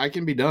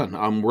can be done.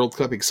 I'm World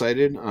Cup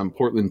excited. I'm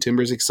Portland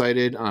Timbers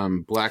excited.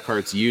 I'm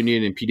Blackhearts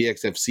Union and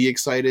PDXFC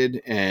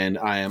excited. And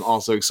I am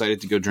also excited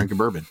to go drink a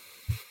bourbon.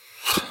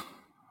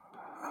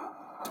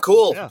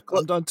 Cool. Yeah,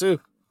 I'm done too.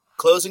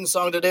 Closing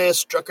song today is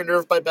Struck a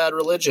Nerve by Bad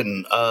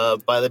Religion.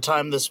 By the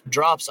time this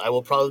drops, I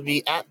will probably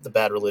be at the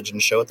Bad Religion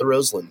show at the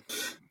Roseland.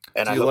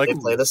 And I hope they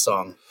play this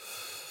song.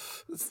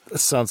 It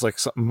sounds like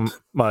something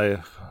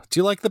do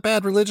you like the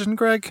Bad Religion,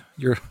 Greg?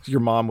 Your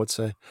mom would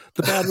say.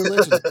 The Bad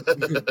Religion.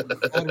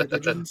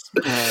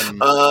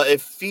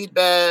 If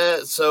feedback,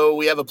 so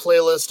we have a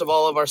playlist of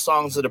all of our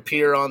songs that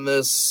appear on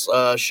this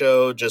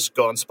show. Just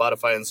go on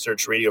Spotify and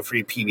search Radio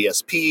Free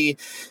PBSP.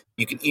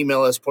 You can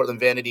email us,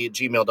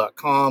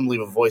 portlandvanity@gmail.com. Leave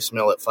a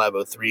voicemail at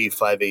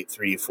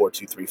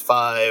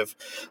 503-583-4235.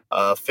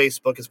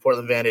 Facebook is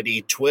Portland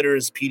Vanity. Twitter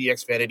is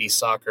PDX Vanity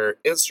Soccer.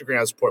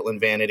 Instagram is Portland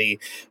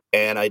Vanity.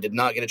 And I did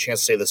not get a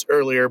chance to say this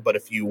earlier, but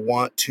if you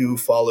want to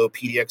follow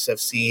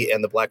PDXFC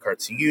and the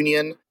Blackhearts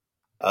Union,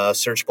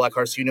 search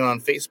Blackhearts Union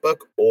on Facebook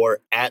or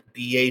at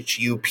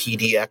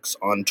BHUPDX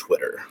on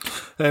Twitter.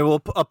 Hey, I'll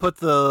put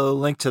the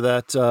link to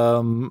that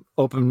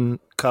Open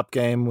Cup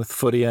game with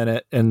footy in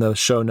it in the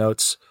show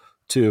notes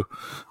too.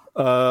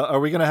 Are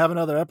we going to have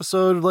another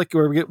episode? Like,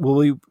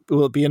 will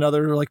it be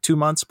another 2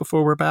 months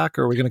before we're back,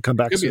 or are we going to come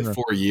back sooner? It could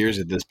be 4 years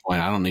at this point.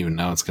 I don't even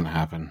know what's going to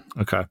happen.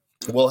 Okay.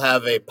 We'll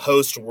have a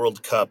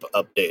post-World Cup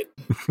update.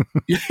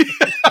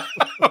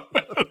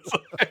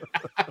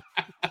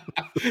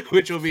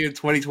 Which will be in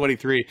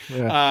 2023.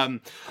 Yeah.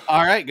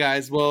 All right,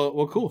 guys.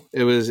 Well, cool.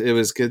 It was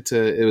good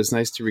it was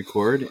nice to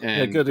record.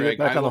 And good to get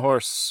back on the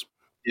horse.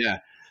 Yeah.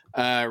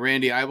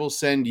 Randy, I will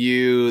send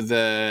you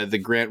the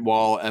Grant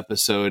Wall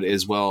episode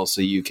as well, so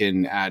you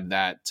can add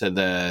that to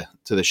the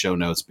show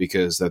notes,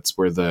 because that's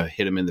where the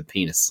hit him in the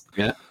penis.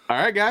 Yeah. All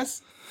right,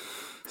 guys.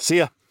 See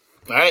ya.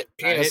 All right.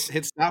 Penis.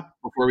 Hit stop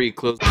before we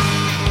close.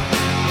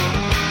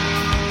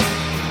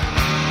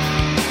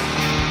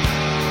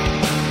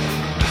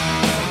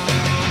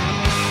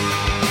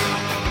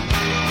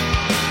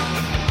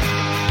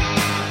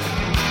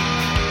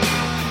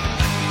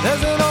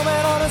 There's an old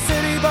man on a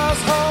city bus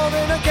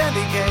holding a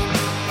candy cane,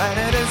 and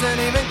it isn't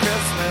even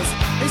Christmas.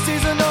 He sees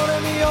a note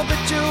in the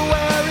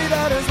obituary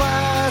that his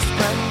last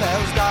friend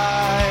has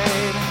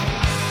died.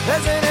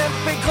 There's an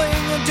infant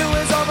clinging to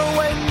his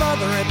overweight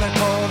mother in the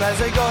cold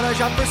as they go to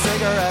shop for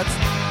cigarettes,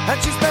 and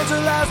she spends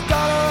her last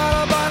dollar on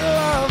a bottle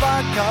of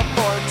vodka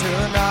for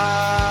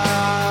tonight.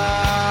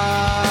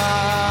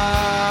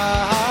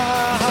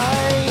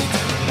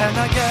 And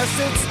I guess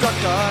it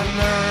struck a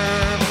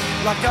nerve,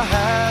 like I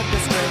had to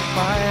squint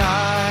my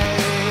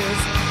eyes.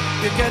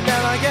 You can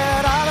never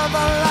get out of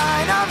the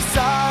line of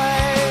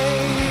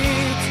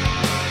sight,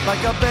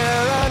 like a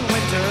barren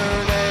winter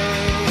day,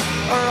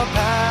 or a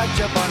patch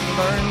of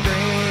unburned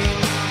green,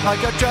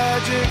 like a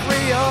tragic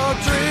real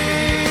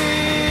dream.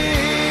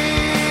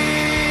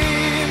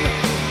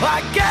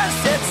 I guess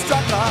it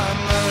struck a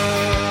nerve.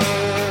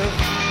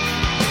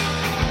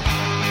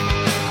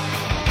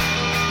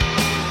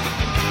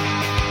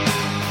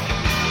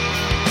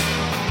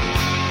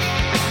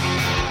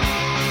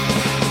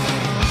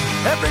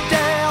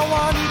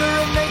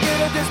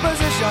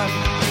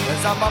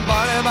 I'm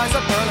bombarded by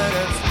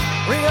superlatives,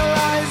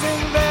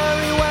 realizing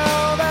very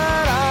well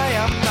that I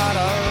am not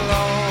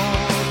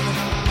alone.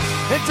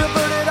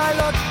 Introverted, I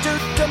look to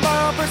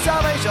tomorrow for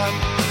salvation,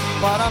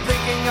 but I'm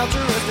thinking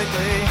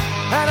altruistically,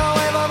 and a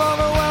wave of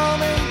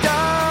overwhelming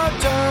doubt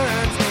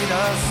turns me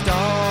to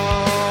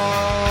stone.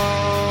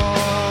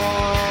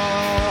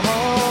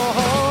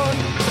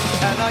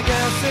 And I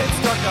guess it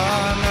struck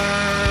a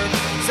nerve,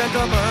 sent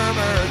a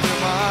murmur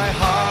through my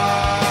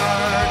heart.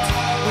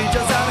 We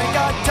just haven't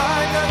got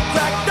time to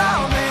crack the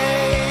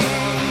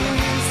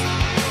maze,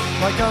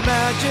 like a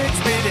magic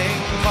speeding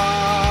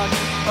clock,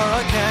 or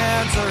a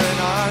cancer in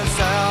our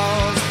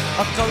cells,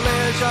 a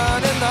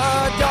collision in the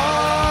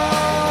dark.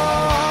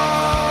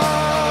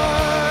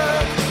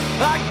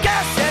 I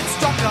guess it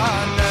struck a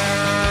nerve.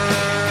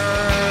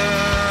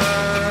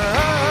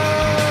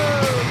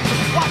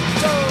 What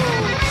to?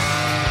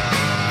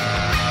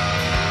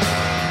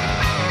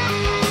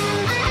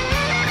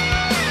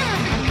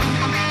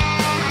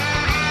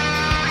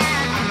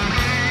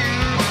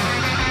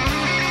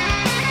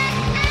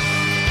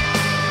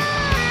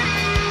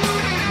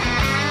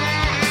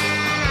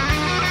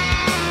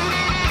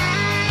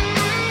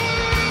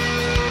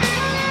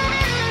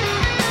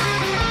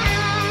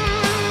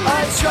 I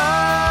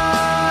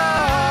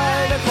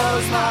try to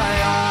close my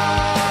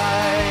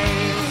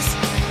eyes,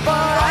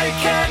 but I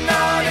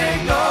cannot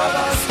ignore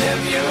the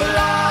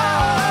stimuli.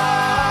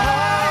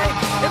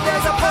 If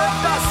there's a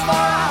purpose for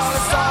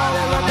us all,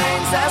 it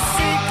remains a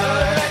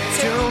secret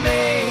to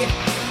me.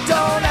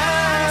 Don't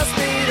ask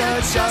me to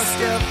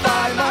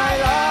justify my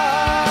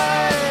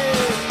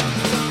life,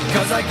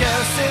 'cause I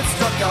guess it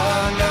struck a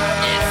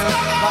nerve,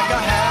 like a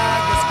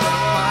hag has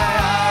clipped my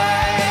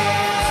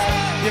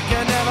eyes. You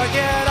can never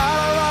get out of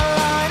the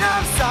line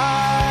of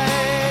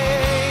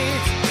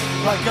sight,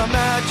 like a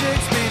magic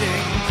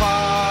speeding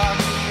clock,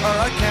 or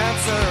a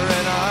cancer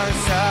in our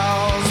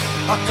cells,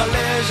 a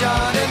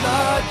collision in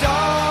the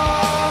dark.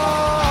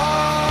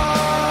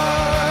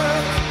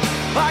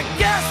 I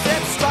guess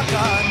it struck a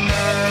nerve.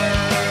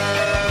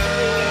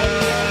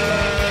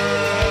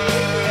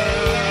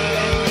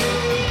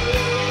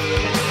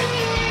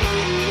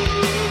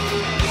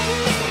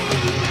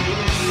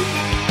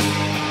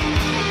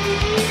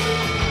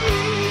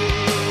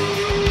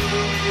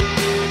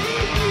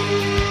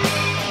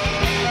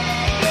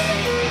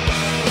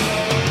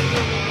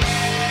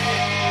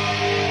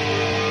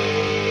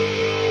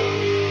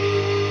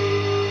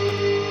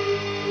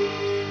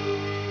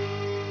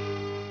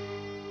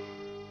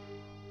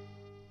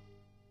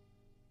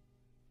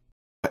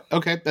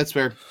 Okay, that's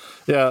fair.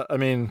 Yeah, I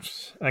mean,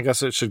 I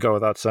guess it should go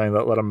without saying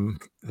that let him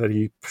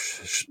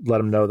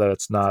know that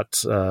it's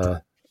not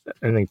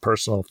anything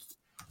personal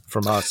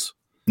from us.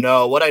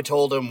 No, what I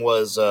told him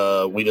was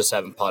we just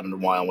haven't potted in a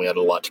while and we had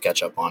a lot to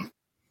catch up on.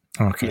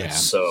 Okay, Yeah.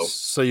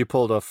 So you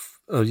pulled a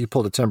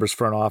Timbers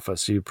front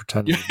office. You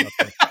pretended.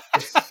 nothing.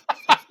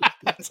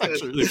 That's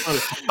actually really funny.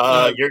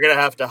 you're going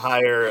to have to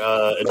hire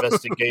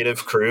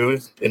investigative crew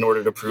in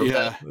order to prove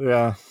that.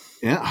 Yeah.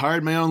 Yeah,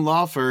 hired my own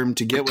law firm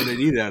to get what I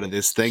need out of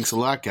this. Thanks a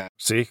lot, guys.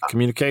 See,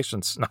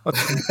 communications. No.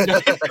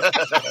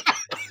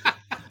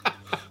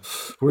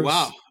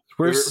 Wow.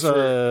 Where's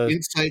for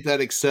insight that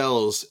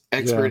excels,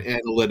 expert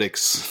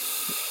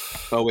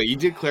analytics. Oh, wait, you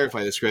did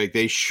clarify this, Greg.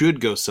 They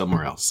should go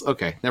somewhere else.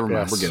 Okay, never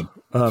mind. Yes.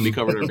 We're good. We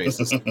covered our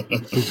bases.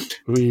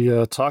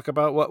 we talk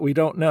about what we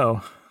don't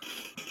know.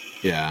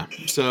 Yeah.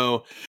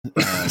 So,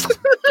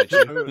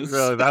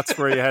 Really, that's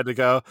where you had to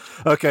go.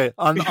 Okay.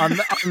 On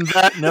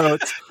that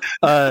note,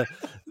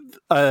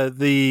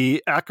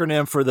 the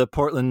acronym for the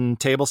Portland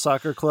Table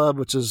Soccer Club,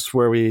 which is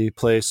where we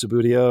play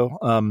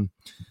Subbuteo,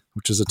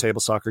 which is a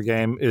table soccer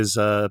game, is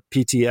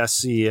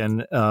PTSC.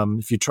 And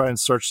if you try and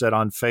search that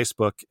on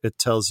Facebook, it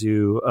tells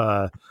you,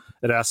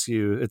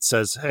 it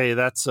says, "Hey,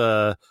 that's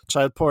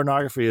child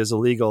pornography is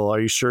illegal.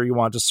 Are you sure you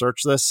want to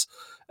search this?"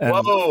 And,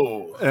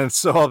 Whoa! And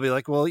so I'll be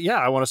like, well, yeah,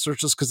 I want to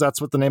search this because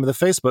that's what the name of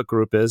the Facebook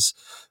group is.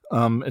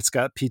 It's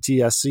got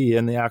PTSC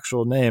in the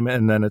actual name,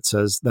 and then it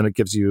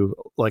gives you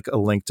like a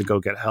link to go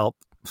get help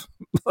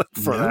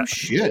for that.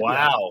 Shit.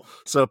 Wow.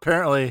 So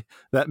apparently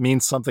that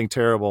means something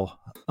terrible.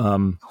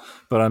 But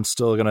I'm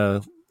still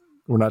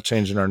we're not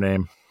changing our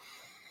name.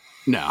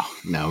 No,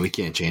 we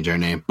can't change our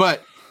name.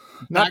 But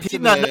Not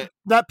PVSP,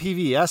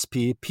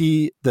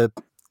 the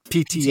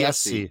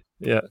PTSC.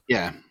 Yeah.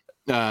 Yeah.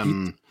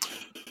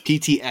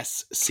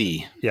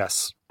 PTSC.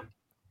 Yes.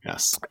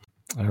 Yes.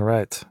 All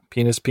right.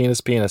 Penis.